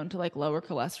has been known to like lower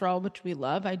cholesterol, which we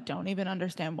love. I don't even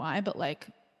understand why, but like,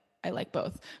 I like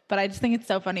both. But I just think it's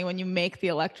so funny when you make the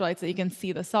electrolytes that you can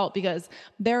see the salt, because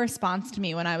their response to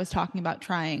me when I was talking about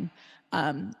trying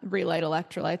Relight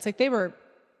electrolytes. Like they were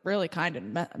really kind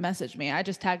and messaged me. I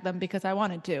just tagged them because I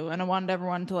wanted to, and I wanted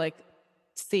everyone to like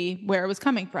see where it was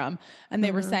coming from. And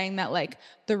they were saying that like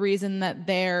the reason that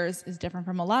theirs is different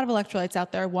from a lot of electrolytes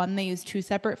out there, one, they use 2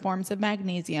 separate forms of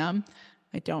magnesium.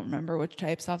 I don't remember which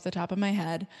types off the top of my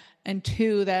head. And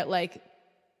 2, that like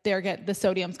the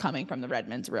sodium's coming from the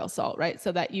Redmond's real salt, right?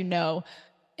 So that you know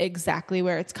exactly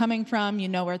where it's coming from, you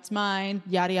know where it's mined,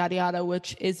 yada, yada, yada,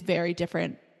 which is very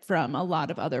different from a lot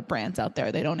of other brands out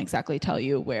there. They don't exactly tell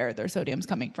you where their sodium's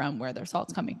coming from, where their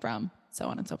salt's coming from, so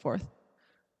on and so forth.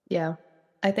 Yeah.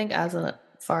 I think as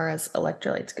far as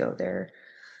electrolytes go, they're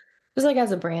just like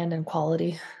as a brand and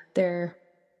quality, they're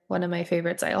one of my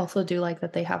favorites. I also do like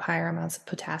that they have higher amounts of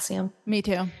potassium. Me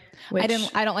too. I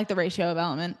don't like the ratio of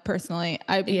element personally.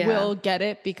 I will get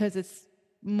it because it's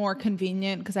more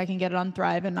convenient because I can get it on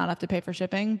Thrive and not have to pay for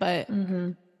shipping, but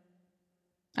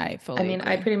I agree.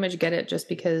 I pretty much get it just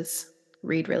because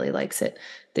Reed really likes it.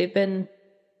 They've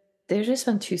just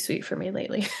been too sweet for me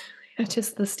lately.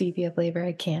 Just the stevia flavor,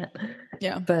 I can't.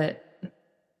 Yeah. But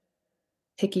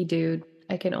Hickey dude,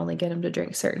 I can only get him to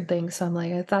drink certain things. So I'm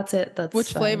like, that's it. That's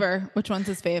Which fine. flavor? Which one's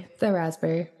his fave? The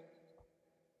raspberry.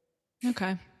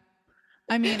 Okay.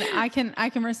 I mean, I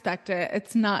can respect it.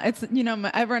 It's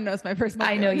everyone knows my personal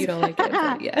feelings. I know you don't like it,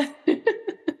 but yeah.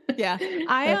 Yeah.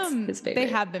 They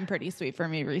have been pretty sweet for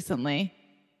me recently.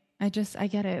 I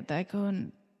get it.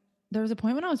 There was a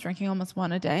point when I was drinking almost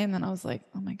one a day, and then I was like,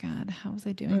 oh my God, how was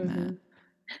I doing that?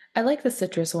 I like the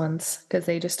citrus ones because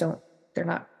they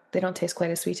don't taste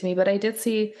quite as sweet to me. But I did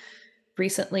see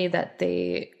recently that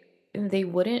they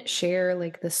wouldn't share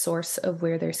like the source of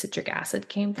where their citric acid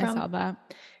came from. I saw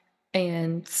that.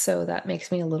 And so that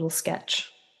makes me a little sketch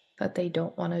that they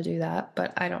don't want to do that.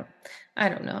 But I don't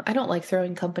know. I don't like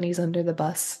throwing companies under the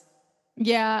bus.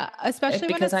 Yeah, especially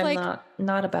because when it's I'm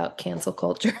not about cancel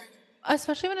culture.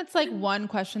 Especially when it's like one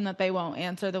question that they won't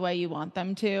answer the way you want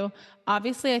them to.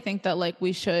 Obviously, I think that like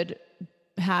we should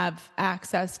have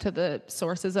access to the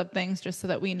sources of things just so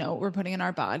that we know what we're putting in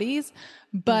our bodies.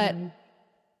 But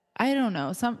I don't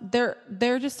know. There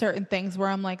are just certain things where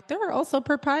I'm like, there are also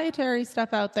proprietary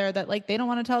stuff out there that like they don't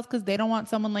want to tell us because they don't want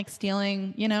someone like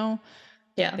stealing,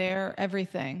 their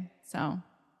everything. So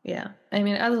yeah. I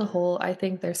mean, as a whole, I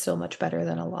think they're still much better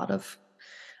than a lot of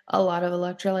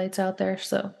electrolytes out there.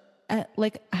 So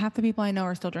like half the people I know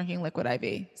are still drinking Liquid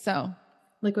IV. So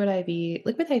Liquid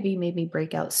IV made me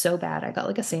break out so bad. I got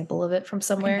like a sample of it from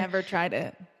somewhere. I never tried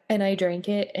it. And I drank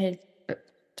it, and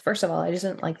first of all, I just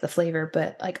didn't like the flavor,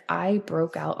 but like I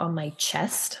broke out on my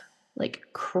chest like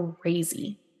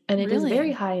crazy. And it is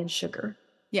very high in sugar.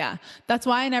 Yeah. That's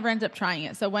why I never ended up trying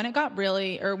it. So when it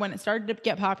when it started to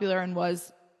get popular and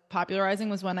was popularizing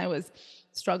was when I was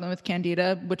struggling with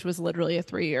Candida, which was literally a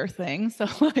 3-year thing. So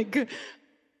like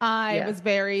I was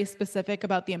very specific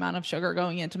about the amount of sugar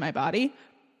going into my body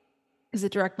because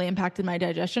it directly impacted my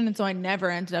digestion. And so I never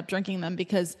ended up drinking them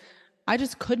because I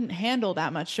just couldn't handle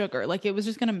that much sugar. Like it was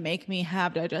just going to make me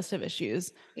have digestive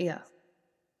issues. Yeah.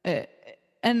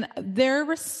 And their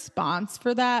response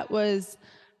for that was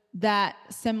that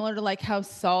similar to like how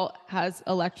salt has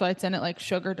electrolytes in it, like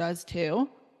sugar does too.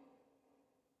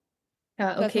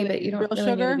 Okay, but you don't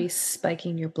really need to be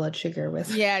spiking your blood sugar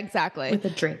with exactly with a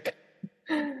drink.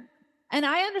 And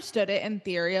I understood it in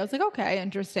theory. I was like, okay,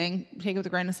 interesting. Take it with a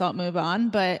grain of salt, move on.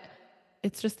 But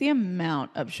it's just the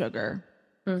amount of sugar.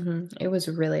 It was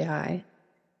really high.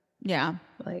 Yeah.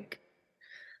 Like,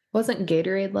 wasn't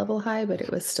Gatorade level high, but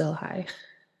it was still high.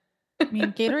 I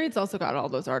mean, Gatorade's also got all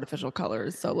those artificial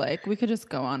colors. So, like, we could just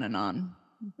go on and on.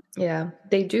 Yeah.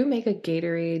 They do make a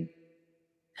Gatorade.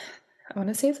 I want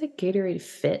to say it's like Gatorade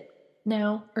Fit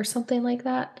now or something like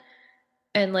that.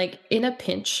 And like in a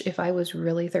pinch, if I was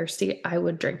really thirsty, I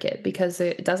would drink it because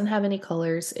it doesn't have any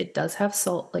colors. It does have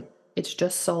salt. Like it's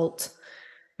just salt.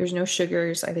 There's no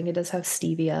sugars. I think it does have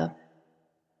stevia.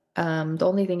 The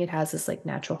only thing it has is like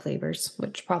natural flavors,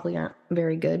 which probably aren't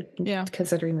very good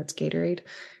considering it's Gatorade.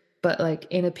 But like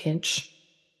in a pinch,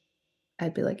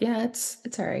 I'd be like, yeah, it's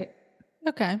all right.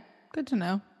 Okay. Good to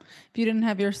know. If you didn't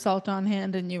have your salt on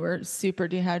hand and you were super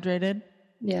dehydrated.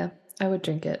 Yeah, I would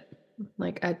drink it.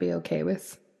 Like I'd be okay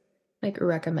with like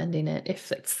recommending it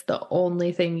if it's the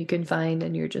only thing you can find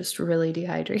and you're just really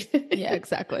dehydrated. Yeah,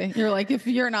 exactly. You're like, if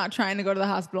you're not trying to go to the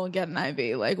hospital and get an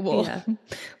IV, like, well, yeah,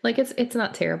 like it's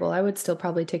not terrible. I would still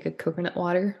probably take a coconut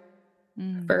water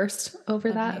first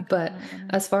over that. But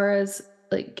as far as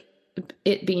like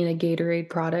it being a Gatorade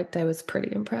product, I was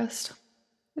pretty impressed.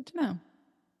 Good to know.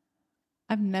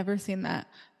 I've never seen that.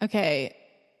 Okay.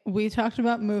 We talked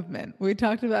about movement. We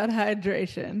talked about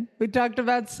hydration. We talked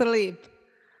about sleep.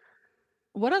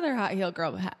 What other hot heel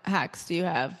girl hacks do you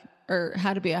have? Or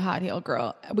how to be a hot heel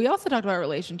girl? We also talked about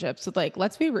relationships with like,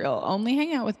 let's be real, only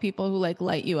hang out with people who like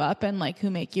light you up and like who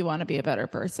make you want to be a better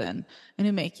person and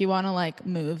who make you want to like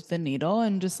move the needle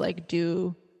and just like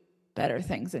do better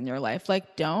things in your life.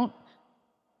 Like, don't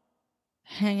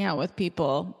hang out with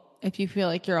people if you feel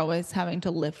like you're always having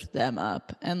to lift them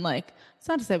up. And like, it's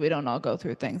not to say we don't all go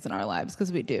through things in our lives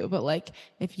because we do, but like,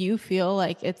 if you feel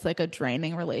like it's like a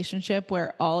draining relationship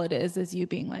where all it is you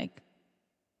being like,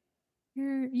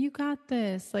 you got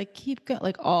this, like, keep going,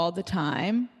 like all the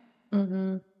time.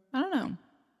 Mm-hmm. I don't know.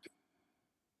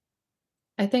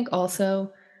 I think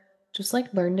also just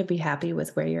like learn to be happy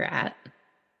with where you're at.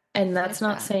 And I that's like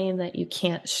not that. saying that you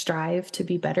can't strive to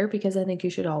be better, because I think you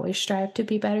should always strive to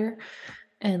be better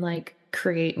and like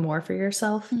create more for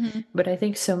yourself. Mm-hmm. But I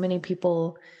think so many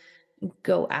people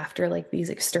go after like these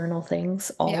external things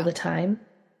all Yeah. the time,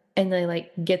 and they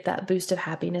like get that boost of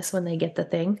happiness when they get the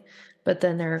thing. But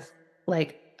then they're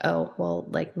like, oh, well,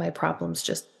 like my problems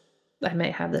just, I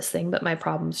might have this thing, but my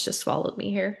problems just followed me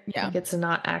here. Yeah. Like it's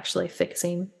not actually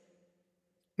fixing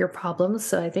your problems.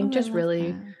 So I think Oh, I just love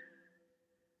really, that.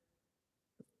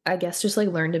 I guess, just like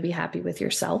learn to be happy with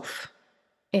yourself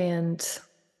and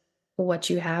what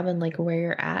you have and like where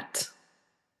you're at.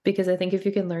 Because I think if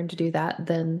you can learn to do that,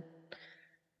 then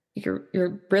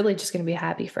you're really just going to be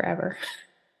happy forever.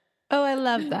 Oh, I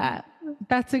love that.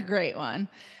 That's a great one.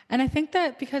 And I think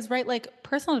that because, right, like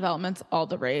personal development's all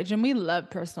the rage and we love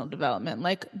personal development.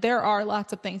 Like there are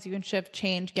lots of things you can shift,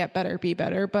 change, get better, be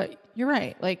better. But you're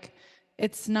right. Like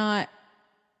it's not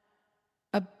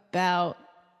about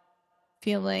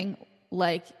feeling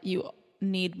like you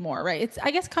need more, right? It's,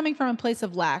 I guess, coming from a place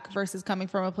of lack versus coming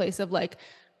from a place of like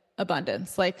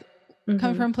abundance. Like coming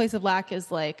Hmm. from a place of lack is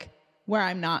like where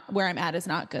I'm at is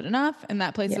not good enough. And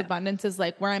that place of Yeah, abundance is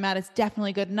like where I'm at is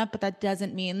definitely good enough, but that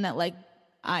doesn't mean that like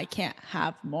I can't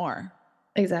have more.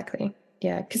 exactly.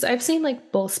 Yeah, because I've seen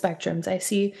like both spectrums. I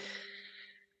see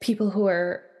people who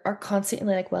are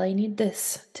constantly like, well, I need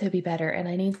this to be better and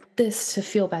I need this to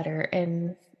feel better,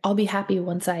 and I'll be happy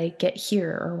once I get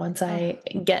here or once Ugh.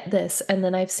 I get this. And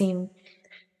then I've seen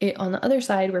it on the other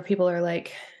side where people are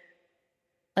like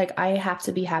I have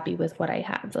to be happy with what I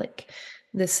have. Like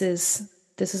this is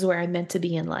where I'm meant to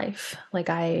be in life. Like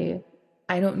I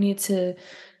don't need to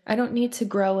I don't need to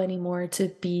grow anymore to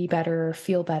be better or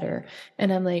feel better.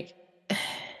 And I'm like,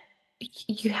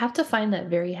 you have to find that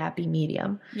very happy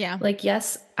medium. Yeah. Like,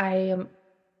 yes, I'm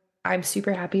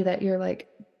super happy that you're like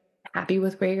happy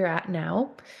with where you're at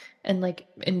now and like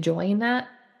enjoying that.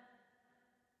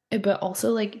 But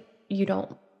also like you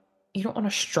don't want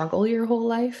to struggle your whole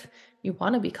life. You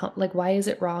want to become like, why is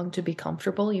it wrong to be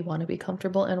comfortable? You want to be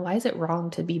comfortable. And why is it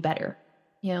wrong to be better?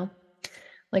 You know,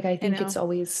 like I I think it's know.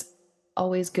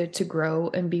 always good to grow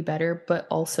and be better, but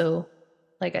also,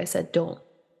 like I said, don't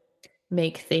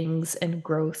make things and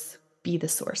growth be the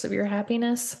source of your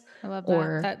happiness I love that.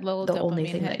 or That little the only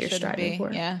dopamine thing that hit you're shouldn't striving be.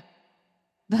 for. Yeah.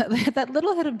 That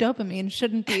little hit of dopamine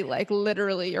shouldn't be like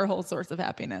literally your whole source of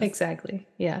happiness. Exactly.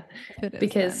 Yeah. If it is, then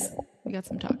Because we got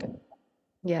some talking.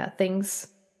 yeah, things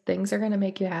are going to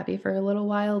make you happy for a little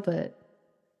while, but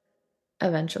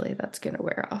eventually that's going to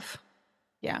wear off.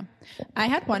 Yeah. I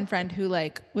had one friend who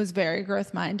like was very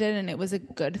growth minded and it was a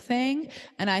good thing.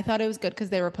 And I thought it was good because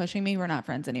they were pushing me. We're not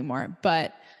friends anymore.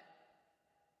 But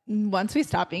once we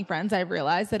stopped being friends, I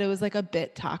realized that it was like a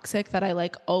bit toxic that I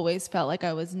like always felt like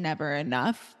I was never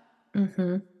enough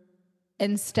Mhm.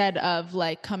 instead of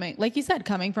like coming, like you said,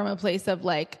 coming from a place of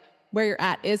like where you're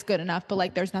at is good enough, but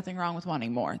like there's nothing wrong with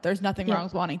wanting more. There's nothing wrong Yep.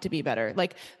 with wanting to be better.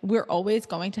 Like we're always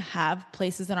going to have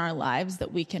places in our lives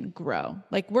that we can grow.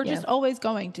 Like we're Yeah. just always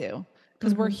going to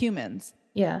because we're Mhm. humans.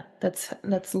 Yeah,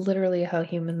 that's literally how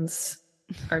humans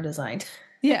are designed.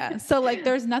 Yeah. So like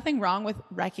there's nothing wrong with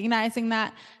recognizing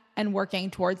that and working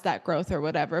towards that growth or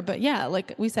whatever. But yeah,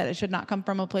 like we said, it should not come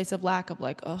from a place of lack of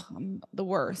like, oh, I'm the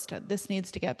worst. This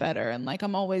needs to get better. And like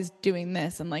I'm always doing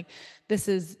this and like this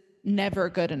is never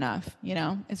good enough, you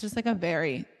know? It's just like a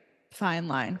very fine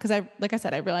line. Cause I like I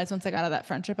said, I realized once I got out of that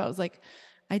friendship, I was like,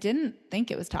 I didn't think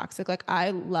it was toxic. Like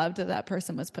I loved that that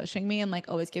person was pushing me and like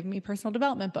always giving me personal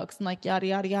development books and like yada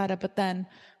yada yada. But then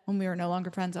when we were no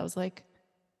longer friends, I was like,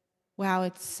 wow,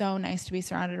 it's so nice to be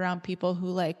surrounded around people who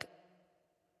like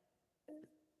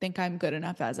think I'm good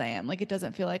enough as I am. Like it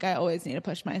doesn't feel like I always need to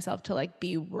push myself to like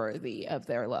be worthy of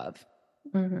their love,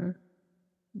 Mhm.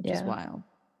 which is Yeah. wild.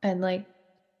 And like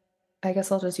I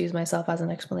guess I'll just use myself as an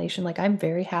explanation. Like I'm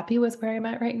very happy with where I'm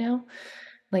at right now.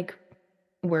 Like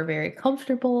we're very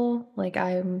comfortable. Like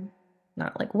I'm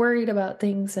not like worried about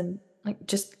things, and like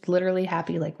just literally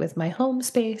happy like with my home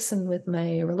space and with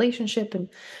my relationship, and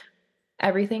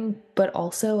everything, but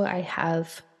also I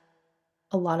have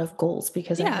a lot of goals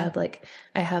because Yeah.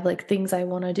 I have like things I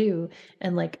want to do,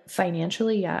 and like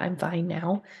financially, yeah, I'm fine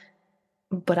now,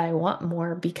 but I want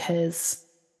more because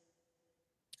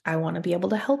I want to be able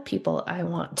to help people. I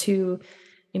want to,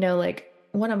 like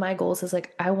one of my goals is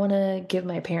like I want to give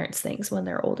my parents things when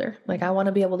they're older. Like I want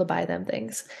to be able to buy them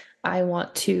things. I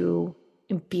want to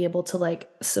be able to like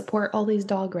support all these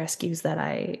dog rescues that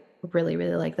I really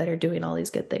really like that are doing all these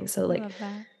good things. So I like love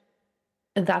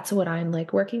that. that's what I'm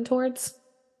like working towards.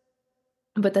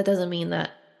 But that doesn't mean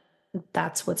that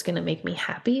that's what's going to make me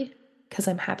happy, because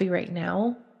I'm happy right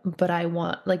now, but I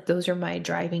want like those are my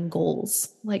driving goals,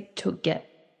 like to get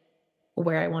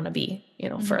where I want to be,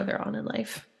 Mm-hmm. further on in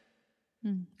life.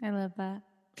 I love that.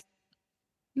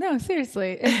 No,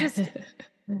 seriously. It's just,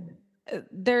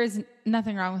 there is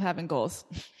nothing wrong with having goals.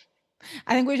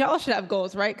 I think we all should have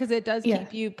goals, right? Because it does Yeah.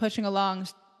 keep you pushing along,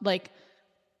 like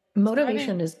striving.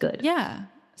 Motivation is good. Yeah. Like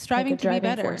a Striving to be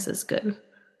driving force better. is good,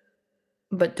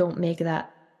 but don't make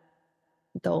that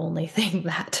the only thing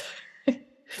that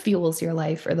fuels your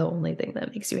life or the only thing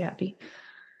that makes you happy.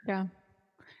 Yeah.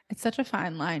 It's such a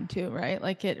fine line too, right?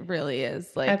 Like it really is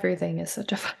like Everything is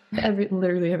such a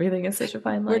literally everything is such a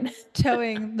fine we're line.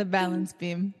 towing the balance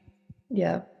beam.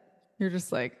 Yeah. You're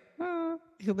just like, oh,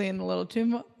 you lean a little too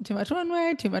much one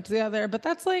way, too much the other. But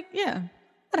that's like, yeah,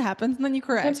 that happens. And then you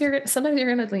correct. Sometimes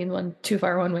you're gonna lean one too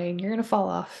far one way and you're gonna fall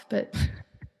off. But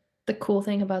the cool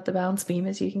thing about the balance beam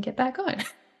is you can get back on.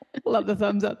 Love the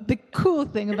thumbs up. The cool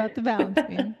thing about the balance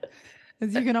beam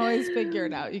is you can always figure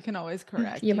it out. You can always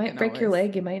correct. You You might can break your always.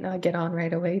 leg, you might not get on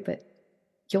right away, but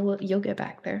you'll get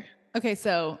back there. Okay,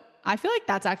 so I feel like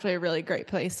that's actually a really great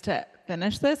place to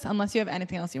finish this, unless you have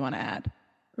anything else you want to add.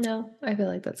 No, I feel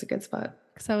like that's a good spot.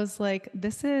 Because I was like,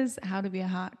 this is how to be a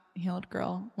hot healed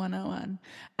girl 101.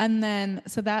 And then,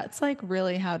 so that's like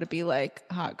really how to be like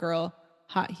hot girl,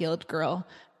 hot healed girl.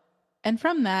 And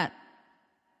from that,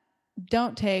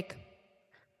 don't take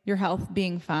your health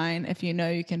being fine if you know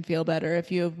you can feel better,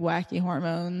 if you have wacky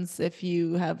hormones, if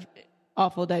you have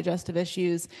awful digestive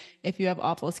issues, if you have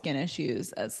awful skin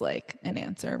issues as like an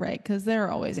answer, right? Because there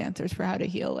are always answers for how to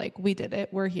heal. Like we did it,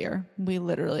 we're here. We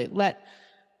literally let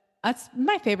that's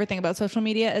my favorite thing about social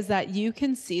media is that you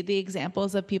can see the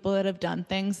examples of people that have done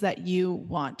things that you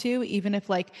want to, even if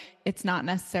like it's not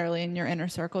necessarily in your inner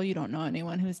circle. You don't know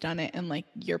anyone who's done it in like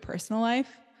your personal life.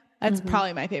 That's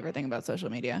probably my favorite thing about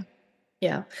social media.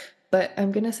 Yeah. But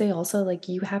I'm going to say also, like,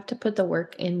 you have to put the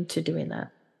work into doing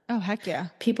that. Oh, heck yeah.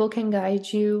 People can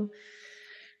guide you.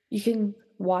 You can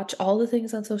watch all the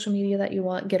things on social media that you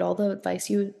want, get all the advice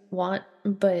you want,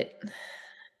 but,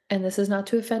 and this is not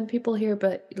to offend people here,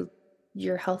 but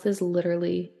your health is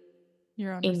literally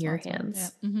Your own in your responsibility.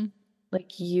 hands. Yeah. Mm-hmm.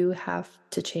 Like, you have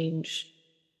to change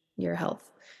your health.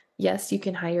 Yes, you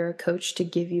can hire a coach to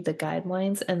give you the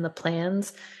guidelines and the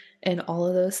plans and all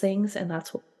of those things. And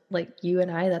that's what, like you and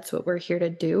I, that's what we're here to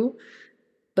do.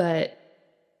 But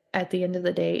at the end of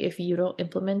the day, if you don't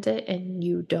implement it and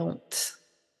you don't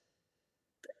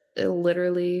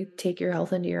literally take your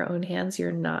health into your own hands,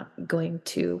 you're not going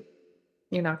to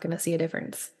see a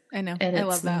difference. I know. And I it's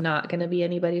love that. not going to be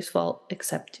anybody's fault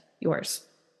except yours.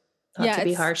 Not Yeah, to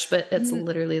be it's harsh, but it's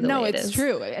literally the no, way it it's is.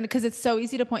 true. And because it's so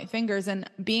easy to point fingers and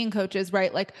being coaches,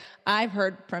 right? Like I've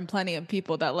heard from plenty of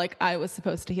people that like I was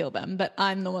supposed to heal them, but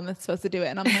I'm the one that's supposed to do it.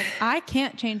 And I'm like, I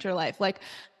can't change your life. Like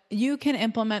you can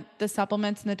implement the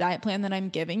supplements and the diet plan that I'm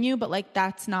giving you, but like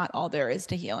that's not all there is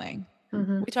to healing.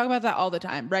 We talk about that all the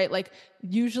time, right? Like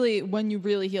usually when you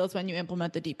really heal is when you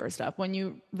implement the deeper stuff, when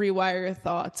you rewire your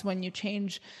thoughts, when you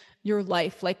change your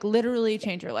life, like literally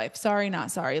change your life. Sorry, not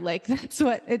sorry. Like that's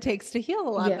what it takes to heal a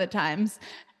lot of the times.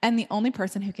 And the only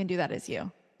person who can do that is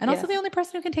you. And also the only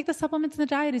person who can take the supplements and the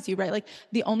diet is you, right? Like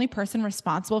the only person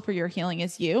responsible for your healing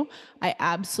is you. I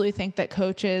absolutely think that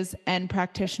coaches and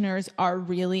practitioners are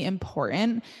really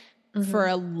important for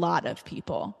a lot of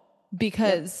people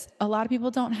because a lot of people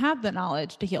don't have the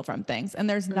knowledge to heal from things. And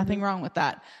there's nothing wrong with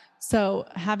that. So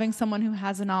having someone who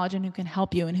has the knowledge and who can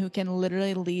help you and who can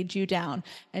literally lead you down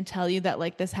and tell you that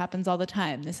like this happens all the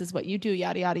time. This is what you do,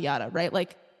 yada, yada, yada, right?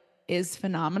 Like is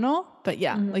phenomenal. But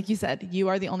yeah, like you said, you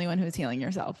are the only one who's healing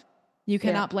yourself. You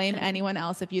cannot blame anyone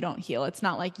else if you don't heal. It's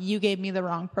not like you gave me the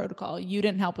wrong protocol. You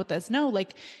didn't help with this. No,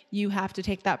 like you have to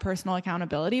take that personal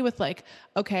accountability with like,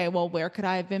 okay, well, where could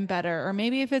I have been better? Or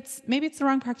maybe it's the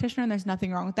wrong practitioner and there's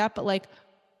nothing wrong with that, but like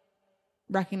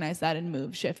recognize that and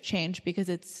move, shift, change because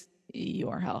it's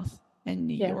your health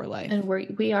and your life. And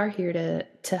we are here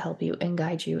to help you and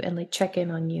guide you and like check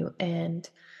in on you and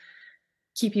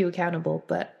keep you accountable.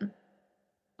 But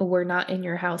we're not in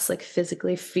your house like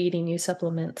physically feeding you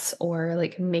supplements or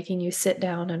like making you sit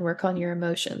down and work on your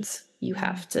emotions. You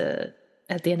have to,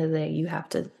 at the end of the day, you have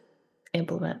to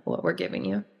implement what we're giving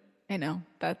you. I know.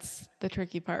 That's the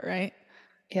tricky part, right?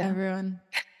 Yeah. Everyone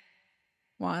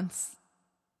wants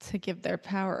to give their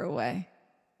power away.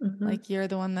 Mm-hmm. Like, you're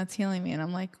the one that's healing me. And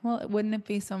I'm like, well, wouldn't it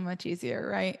be so much easier,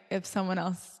 right? If someone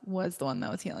else was the one that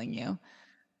was healing you.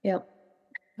 Yep.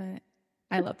 But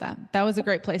I love that. That was a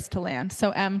great place to land.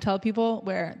 So tell people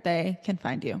where they can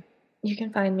find you. You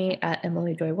can find me at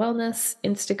Emily Joy Wellness.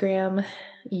 Instagram,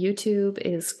 YouTube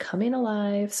is coming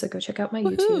alive. So go check out my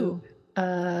YouTube,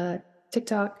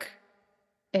 TikTok.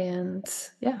 And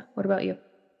yeah, what about you?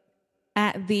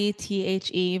 At the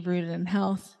THE Rooted in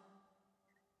Health.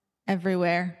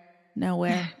 Everywhere,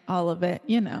 nowhere, all of it,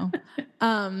 you know.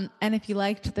 And if you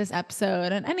liked this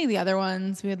episode and any of the other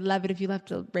ones, we would love it if you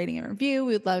left a rating and review.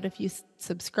 We would love it if you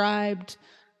subscribed,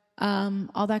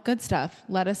 all that good stuff.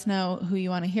 Let us know who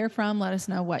you want to hear from. Let us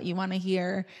know what you want to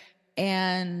hear.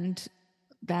 And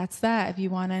that's that. If you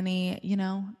want any, you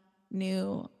know,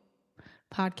 new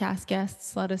podcast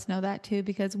guests, let us know that too,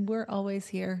 because we're always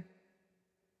here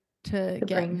to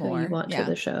get bring more who you want to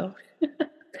the show.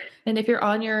 And if you're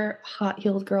on your Hot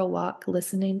Healed Girl walk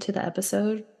listening to the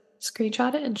episode,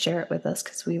 screenshot it and share it with us,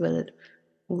 because we would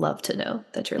love to know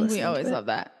that you're listening. We always love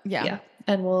that. Yeah.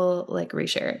 And we'll like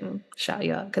reshare it and shout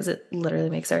you out, because it literally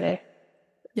makes our day.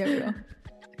 Yeah, we will.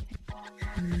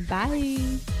 Bye.